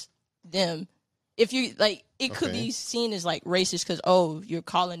against them. If you like, it could Okay. be seen as like racist because you're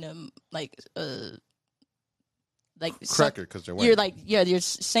calling them like Cracker because they're white. You're like you're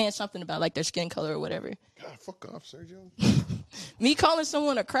saying something about like their skin color or whatever. God, fuck off, Sergio. Me calling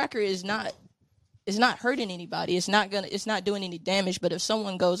someone a cracker is not hurting anybody. It's not doing any damage. But if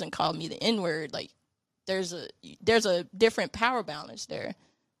someone goes and called me the N-word, like there's a different power balance there.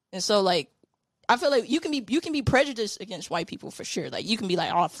 And so like I feel like you can be prejudiced against white people for sure. Like you can be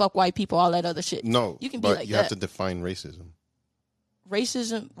like, oh, fuck white people, all that other shit. No, you can be but like you that. have to define racism.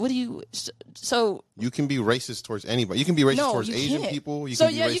 Racism. What do you? So You can be racist towards anybody. You can be racist no, towards you Asian can't. people. You so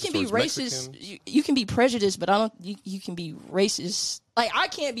can be yeah, racist you can be towards racist. Mexicans. You can be prejudiced, but I don't. You can be racist. Like I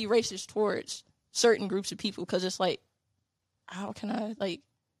can't be racist towards certain groups of people because it's like, how can I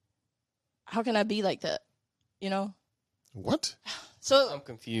be like that? You know. What? So I'm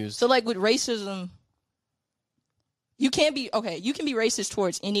confused. So like with racism, you can't be okay. You can be racist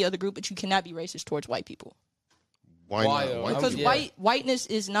towards any other group, but you cannot be racist towards white people. Why Why, not? though? White Because people? whiteness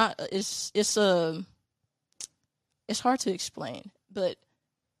is not it's hard to explain, but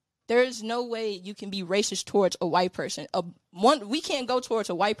there is no way you can be racist towards a white person. We can't go towards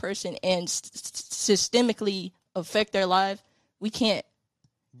a white person and systemically affect their life. We can't.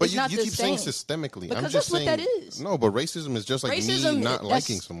 But It's you, not you the keep saying same. systemically. Because I'm just that's what saying, that is. No, but racism is just like Racism, me not that's-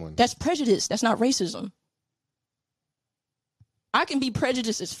 liking someone. That's prejudice. That's not racism. I can be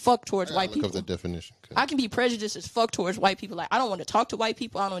prejudiced as fuck towards white Look people. up the definition. 'Cause I can be prejudiced as fuck towards white people. Like I don't want to talk to white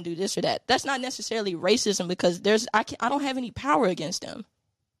people. I don't want to do this or that. That's not necessarily racism because I don't have any power against them.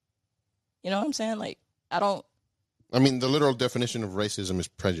 You know what I'm saying? Like I don't. I mean, the literal definition of racism is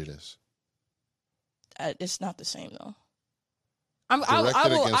prejudice. It's not the same though.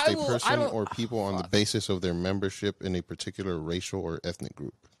 Directed against a I person don't- or people on the basis of their membership in a particular racial or ethnic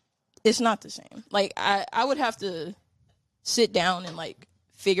group. It's not the same. Like I would have to sit down and like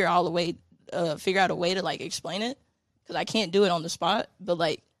figure out a way to like explain it because I can't do it on the spot. But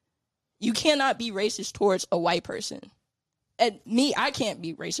like, you cannot be racist towards a white person. And me, I can't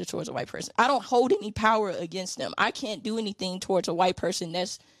be racist towards a white person. I don't hold any power against them. I can't do anything towards a white person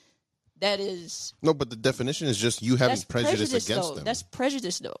that is No, but the definition is just you having that's prejudice against though. them. That's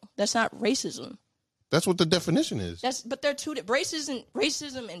prejudice though. That's not racism. That's what the definition is. But they're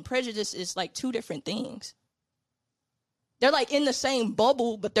racism and prejudice is like two different things. They're like in the same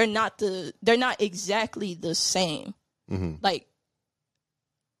bubble, but they're not exactly the same. Mm-hmm. Like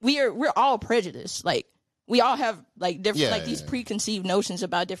we're all prejudiced. Like we all have like different these preconceived notions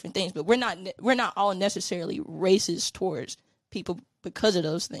about different things, but we're not all necessarily racist towards people because of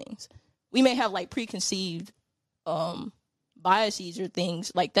those things. We may have like preconceived biases or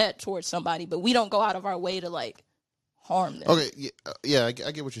things like that towards somebody, but we don't go out of our way to like harm them. Okay, yeah, I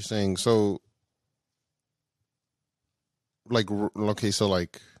get what you're saying. So, like,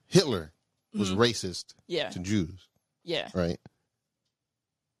 Hitler was racist Yeah, to Jews, yeah, right?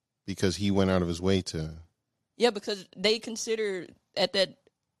 Because he went out of his way to Yeah, because they consider at that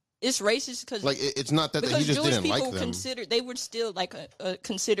it's racist because Like it's not that he because just Jewish didn't people like them. they were still like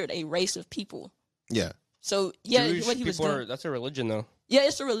considered a race of people. Yeah. So yeah, Jewish what he was people doing. that's a religion, though. Yeah,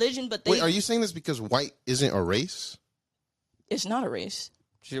 it's a religion, but Wait, are you saying this because white isn't a race? it's not a race.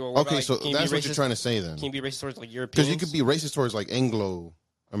 Okay, so that's what you're trying to say then. Can you be racist towards like Europeans? Because you could be racist towards like Anglo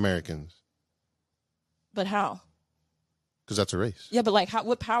Americans, But how? because that's a race. Yeah, but like,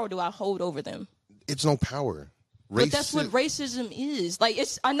 what power do I hold over them? It's no power. But that's what racism is. Like,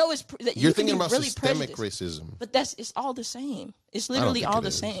 I know it's. You're thinking about really systemic prejudiced, racism. But it's all the same. It's don't literally think all it the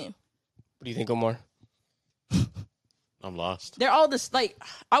is. same. What do you think, Omar? I'm lost. They're all this. Like,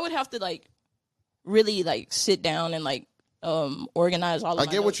 I would have to like really like sit down and like organize all. Of I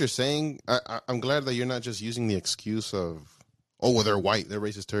my get what notes. you're saying. I'm glad that you're not just using the excuse of, oh, well, they're white, they're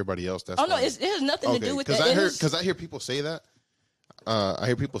racist to everybody else. That's Oh no, why. it has nothing to do with that. Because I hear people say that. I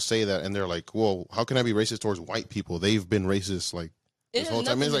hear people say that, and they're like, "Well, how can I be racist towards white people? They've been racist like this whole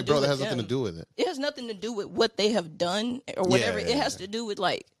time." It's like, bro, that has nothing to do with it. It has nothing to do with what they have done or whatever. Yeah, it has to do with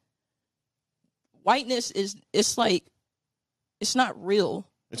like whiteness is. It's like it's not real.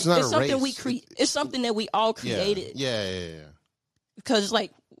 It's not It's a something race. we create. It's something that we all created. Yeah. Because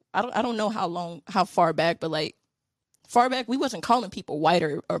like I don't know how far back, but like far back we wasn't calling people white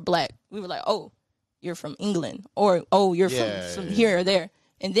or black. We were like, oh, you're from England, or oh, you're from here or there.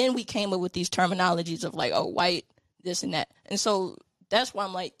 And then we came up with these terminologies of like, oh, white, this and that. And so that's why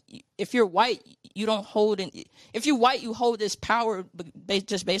I'm like, if you're white, you don't hold if you're white, you hold this power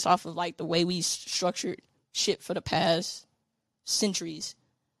just based off of like the way we structured shit for the past centuries.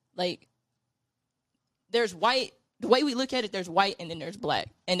 Like there's white, the way we look at it, there's white and then there's black.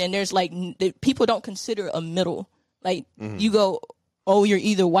 And then there's like, people don't consider a middle. Like you go, oh, you're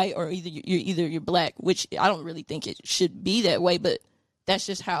either white or you're black, which I don't really think it should be that way, but that's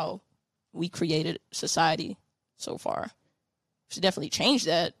just how we created society so far. Should definitely change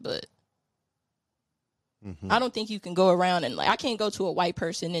that, but I don't think you can go around and like, I can't go to a white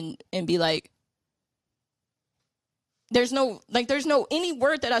person and be like, there's no any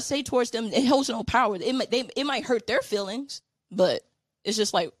word that I say towards them, it holds no power. It might hurt their feelings, but it's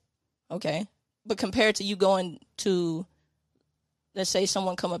just like, okay. But compared to you going to, let's say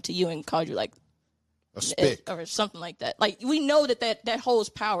someone come up to you and called you like A spick. or something like that. Like we know that holds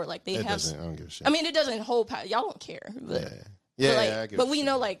power. Like they It have. doesn't. I don't give a shit. I mean, it doesn't hold power. Y'all don't care. But, Yeah. like, I get but what we you're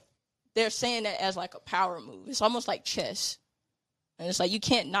know saying. like they're saying that as like a power move. It's almost like chess, and it's like you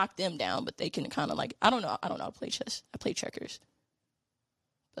can't knock them down, but they can kind of like I don't know how to play chess. I play checkers.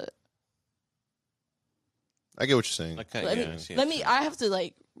 But I get what you're saying. Okay, let me. I have to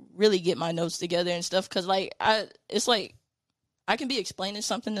like really get my notes together and stuff because like it's like I can be explaining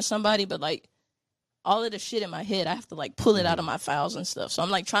something to somebody, but like all of the shit in my head, I have to like pull it out of my files and stuff. So I'm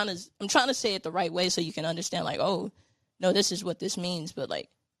like trying to say it the right way so you can understand. Like, oh no, this is what this means, but like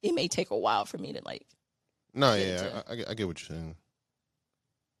it may take a while for me to like. No, get yeah, into- I get what you're saying.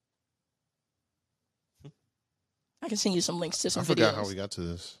 I can send you some links to some I forgot videos. how we got to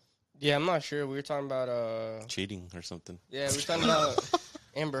this. Yeah, I'm not sure. We were talking about cheating or something. yeah, we were talking about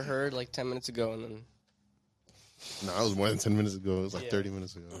Amber Heard like 10 minutes ago, and then No, it was more than 10 minutes ago. It was like Yeah. 30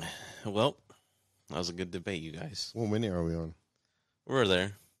 minutes ago. Well, that was a good debate, you guys. What minute are we on? We're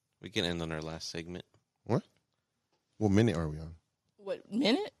there. We can end on our last segment. What minute are we on? What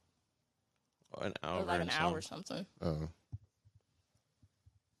minute? An hour. Or like an and hour or some. something. Oh.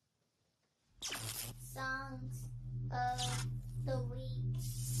 Songs of the week.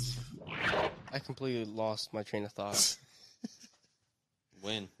 I completely lost my train of thought.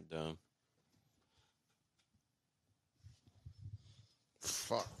 When? Dumb.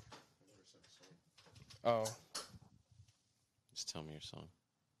 Fuck. Oh, Just tell me your song.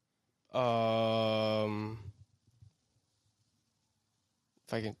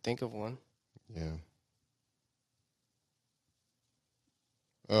 if I can think of one. Yeah.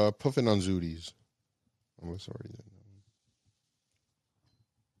 Puffin on Zooties. Oh, it's already done.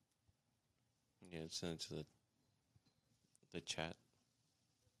 Yeah, send it to the chat.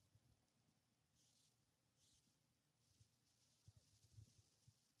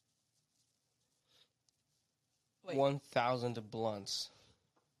 Wait. 1,000 blunts.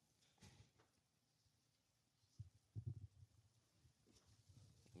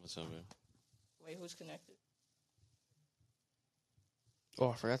 What's up, man? Wait, who's connected?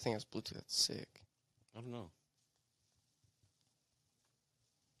 Oh, I forgot. I think it's Bluetooth. That's sick. I don't know.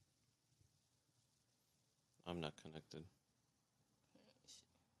 I'm not connected.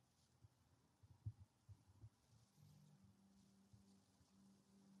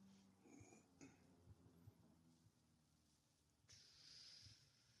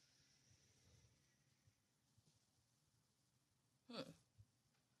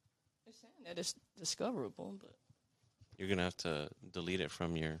 It's saying that it's discoverable, but You're gonna have to delete it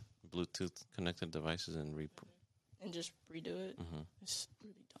from your Bluetooth connected devices and and just redo it. Mhm. It's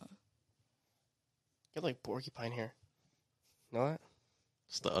really dumb. You have like porcupine hair. Know that?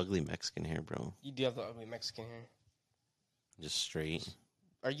 It's the ugly Mexican hair, bro. You do have the ugly Mexican hair. Just straight.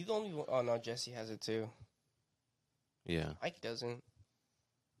 Are you the only one? Oh no, Jesse has it too. Yeah. Ike doesn't.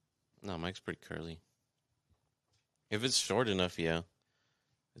 No, Mike's pretty curly. If it's short enough, yeah.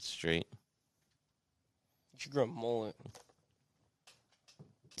 It's straight. You should grow a mullet.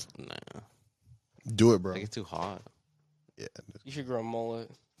 Nah. Do it, bro. I get too hot. Yeah. You should grow a mullet.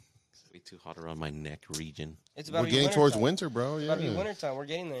 It's way too hot around my neck region. It's about We're to be getting towards time. winter, bro. It's Yeah. about to be winter time. We're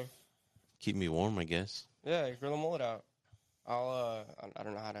getting there. Keep me warm, I guess. Yeah, you grow the mullet out. I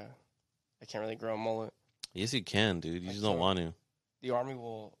don't know how to. I can't really grow a mullet. Yes, you can, dude. You I just don't can't. want to. The army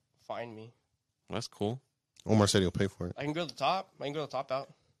will find me. That's cool. Omar said he'll pay for it. I can grow the top. I can grow the top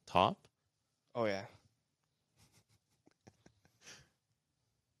out. Top? Oh yeah.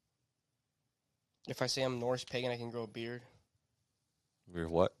 If I say I'm Norse pagan, I can grow a beard. You're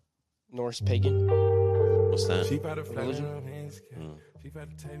what? Norse pagan. What's that?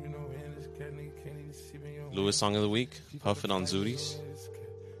 Lewis song of the week. Puff it on Zooties.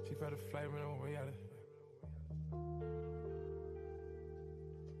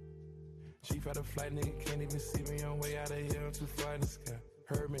 Chief out of flight, nigga can't even see me on way out of here. I'm too far in the sky.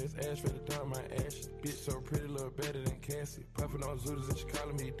 Heard me, it's ash ready to dump my ashes. Bitch so pretty, look better than Cassie. Puffin' on Zooters and she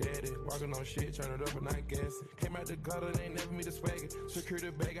calling me daddy. Walking on shit, turn it up and not gassing. Came out the gutter, they ain't never me the swagger. Secure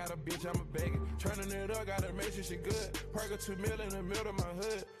the bag, got a bitch, I'm a bagger. Turning it up, gotta make sure she good. Park a 2 mil in the middle of my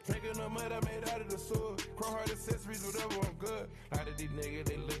hood. Drinking the mud I made out of the sewer. Chrome heart accessories, whatever, I'm good. A lot of these niggas,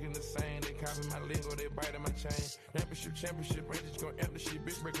 they looking the same. They copy my lingo, they biting my chain. Championship, Rangers gon' empty shit.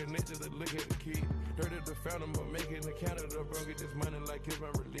 Big breaker nature, they look at the kid. Dirty the fountain, but make it in Canada, bro. Get this money like it's my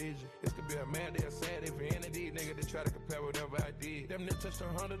religion. This could be a mad day or sad day for any of these niggas that try to compare whatever I did. Them niggas touched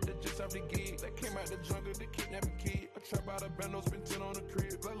 100, they just off the gig. They came out the jungle, they kidnapped a kid. I trap out a bando, spend 10 on the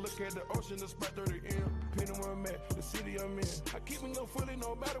crib. I look at the ocean, the spot 30 M. Depending where I'm at, the city I'm in. I keep me no fully,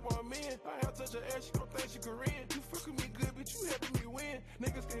 no matter where I'm in. I have touch her ass, she gon' think she Korean. You fucking me good, bitch, you helping me win.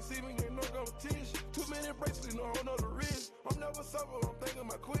 Niggas can't see me, ain't no competition. 2 minute bracelet, no whole nother wrist. I'm never sober, I'm thinking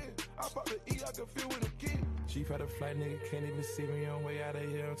my quit. I pop the E, I can feel with a kid. Chief out of flight, nigga can't even see me on way out of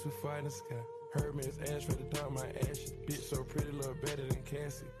here. I'm too far in the sky. Heard me, it's ash ready to dump my ashes. Bitch so pretty, look better than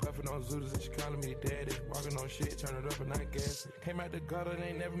Cassie. Puffin' on Zooters and she calling me daddy. Walking on shit, turn it up and not gassing. Came out the gutter, they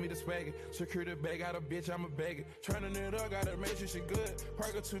ain't never me the swagger. Secure the bag, got a bitch, I'm a bagger. Turning it up, gotta make sure she good.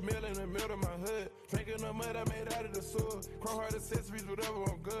 Park a 2 mil in the middle of my hood. Drinking the mud I made out of the sewer. Chrome heart accessories, whatever,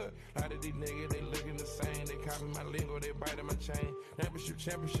 I'm good. A lot of these niggas, they looking the same. They copy my lingo, they biting my chain.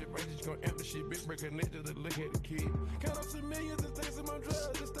 Championship, Rangers gon' empty shit. Big breaker niggas, they look at the kid. Count up some millions and take some on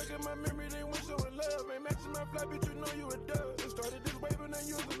drugs. Just stuck in my memory, they went showing love. Ain't matching my fly, bitch, you know you a dub. Just started this wave and ain't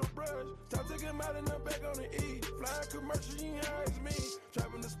using no brush. Stop taking them out and I'm back on the E. Flying commercial, you ain't high as me.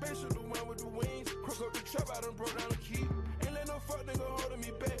 Traveling the spaceship, the one with the wings. Crook up the trap, I done broke down the key. Ain't let no fuck nigga holding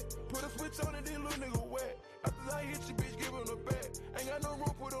me back. Put a switch on and then little nigga wet. After I hit you, bitch, give him the back. Ain't got no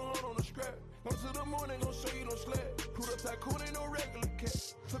room, put a horn on the scrap. Go to the moon, ain't gon' show you no slack. Put up tycoon, ain't no regular cat.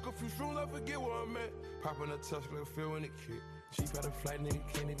 Took a few shrooms, I forget where I'm at. Popping a touch, like feel when it kick. Chief out of flight, nigga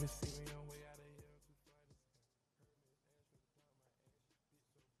can't even see me on way out of here.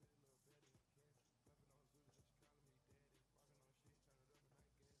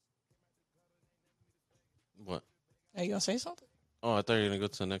 What? Are you gonna say something? Oh, I thought you were going to go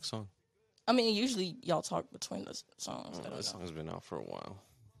to the next song. I mean, usually y'all talk between the songs. I Oh, don't this know. song's been out for a while.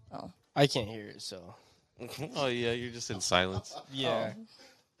 Oh, I can't hear it, so Oh, yeah, you're just in silence. yeah.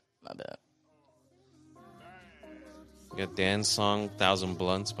 my bad. We got Dan's song, 1,000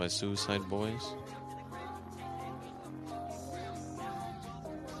 Blunts by Suicide Boys.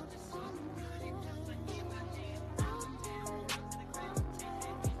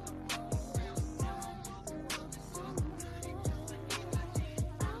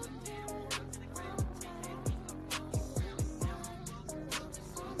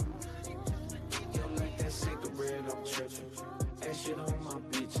 Yo, like that cigarette, I'm tripping. That shit on my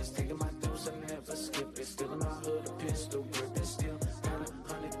bitches. Taking my dose, I never skip it. Still in my hood, a pistol grip. And still got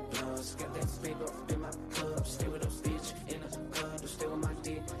 100 blunts. Got that paper in my cup. Still with a bitch in a cup. Still with my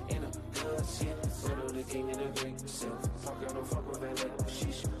dick in a cup. Yeah, photo the king of the drink. Self. Fuck, I don't fuck with valet.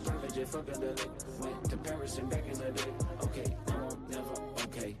 Sheesh. Private jet, fuck the lake. Went to Paris and back in the day. Okay, I won't never.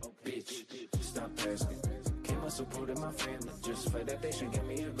 Okay, bitch. Stop asking. Came up supporting my family. Just for that, they should give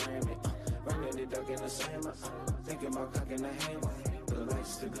me a Grammy. Running the duck in the slammer. Thinking about cocking the hammer. The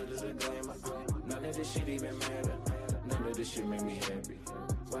lights too good as a glamour. None of this shit even matter. None of this shit make me happy.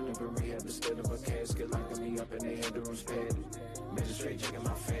 One up in rehab instead of a casket, locking me up in the head, the room's padded. Magistrate checking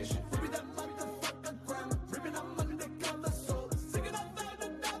my fashion. Ripping that motherfucker gram, ripping up money that color soul. Singing out loud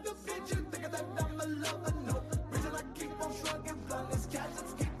another bitch, you thinking that I'm a lover, no. Reason I keep on shrugging, blunt is cash,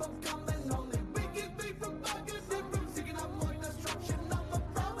 let's keep on coming on me. We get big from bugging, from seeking out more destruction. I'm a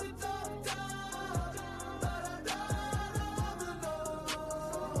probably top down, but I never know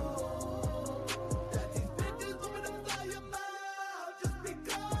that these bitches want me to fly your mouth just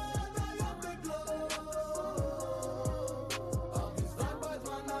because I am the glow. All these fine boys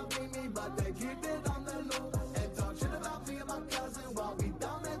wanna be me, but they keep it on the low and talk shit about me and my cousin while we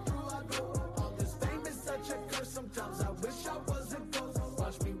down and through our glow. All this fame is such a curse. Sometimes I wish I wasn't ghost.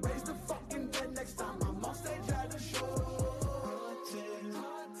 Watch me raise the fucking dead next time I'm on stage at a show. Haunted,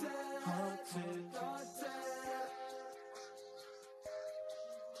 haunted, haunted,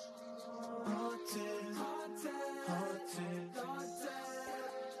 haunted, haunted,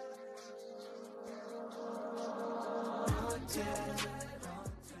 haunted, haunted.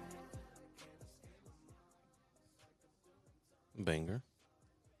 Banger.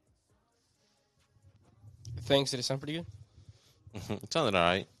 Thanks. Did it sound pretty good? It sounded all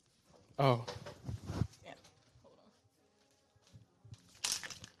right. Oh. Yeah. Hold on.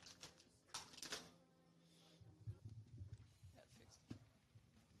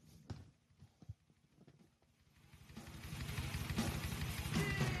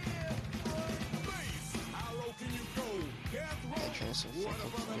 How low can you go? Death row. What a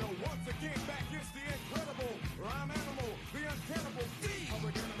brother, no. Once again, back is the incredible rhyme animal, the uncannibal thief.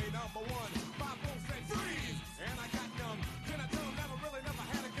 Public enemy number one. 5 volts say freeze. And I got none. Can I tell them never really never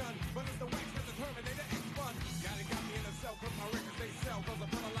had a gun? But it's the wax that's the Terminator X1. Got me in a cell, cause my records they sell. Cause a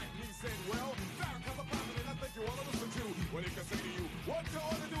brother like me said, well, Farrakhan's a prophet and I think you wanna listen to what he can say to you. What you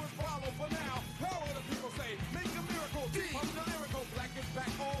ought to do is follow for now. Power the people say, make a miracle. Pump the lyrical. Black is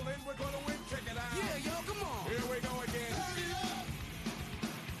back, all in. We're gonna win. Check it out. Yeah, yo, come on. Here we go again. Turn it up.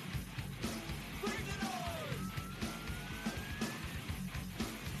 Bring the noise.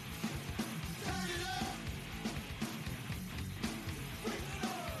 Turn it up. Bring the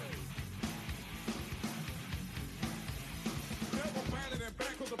noise. Never batted and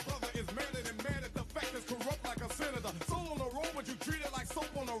back, cause the brother is madder than mad at the fact it's corrupt like a senator. Soul on the road, but you treat it like soap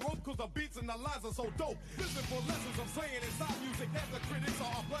on a rope, cause the beats and the lines are so dope. Listen for lessons I'm saying inside music that the critics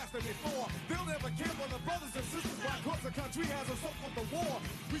are blasting me for. They'll never care for the brothers and sisters, why cause the country has us up with the war.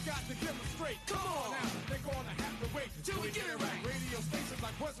 We got to get them straight. Come on now, they're gonna have to wait till we get it right. Radio stations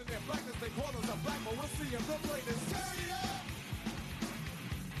like question their blackness, they call us a black, but we'll see if they'll play this. Turn it up.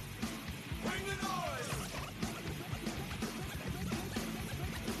 Bring the noise.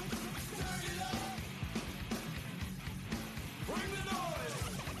 Turn it up. Bring the noise.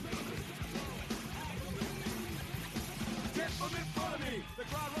 Get from in front of me. The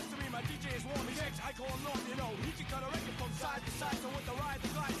crowd runs to me. My DJ is warm. He's X. I call him Norm. You know, he can cut a record from side to side. So with the ride, the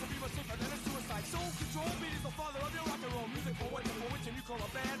glide, some people safer than a suicide. Soul control beat is the father of your rock and roll music. For what for which and you call a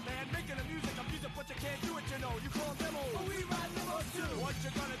bad man. Making the music, I'm music, but you can't do it. You know, you call demo. But we ride demos too. What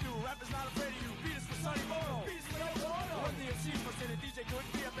you gonna do? Rap is not afraid of you. Beat is for Sonny Bono. Beat is for Yo Bono. Run the MC for say the DJ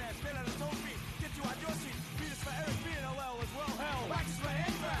couldn't be a band. Spin on his own beat. Get you out your seat. Beat is for Eric B and LL as well. Hell, wax is for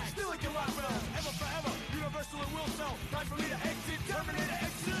Anthrax. Still it can rock well. Ever forever. Universal and will sell. Time for me to exit. Terminator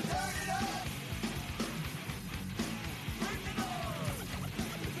exit. Turn it up. Bring the noise.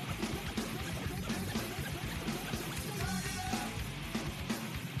 Turn it up.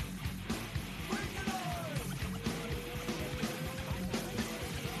 Bring the noise.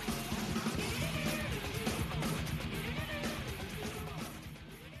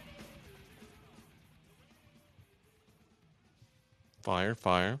 Fire,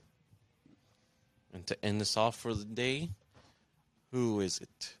 fire. And to end this off for the day, who is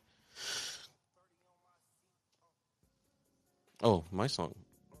it? Oh, my song.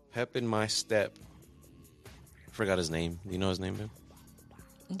 Pep in My Step. Forgot his name. Do you know his name, Ben?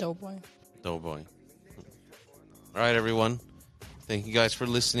 Doughboy. Doughboy. All right, everyone. Thank you guys for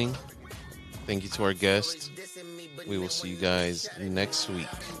listening. Thank you to our guests. We will see you guys next week.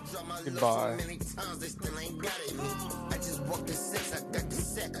 Goodbye. I just walked the six, I got the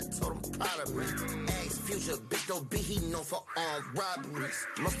set, I told him proud of me. Ask Future, bitch, don't be, he known for armed robberies.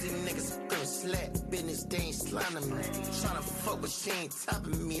 Most of these niggas gonna slap business, they ain't sliding me. Tryna fuck, but she ain't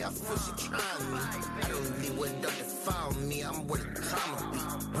topping me, I feel she trying me. I don't need what up to follow me, I'm where the drama be,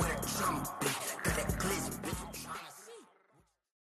 where the drama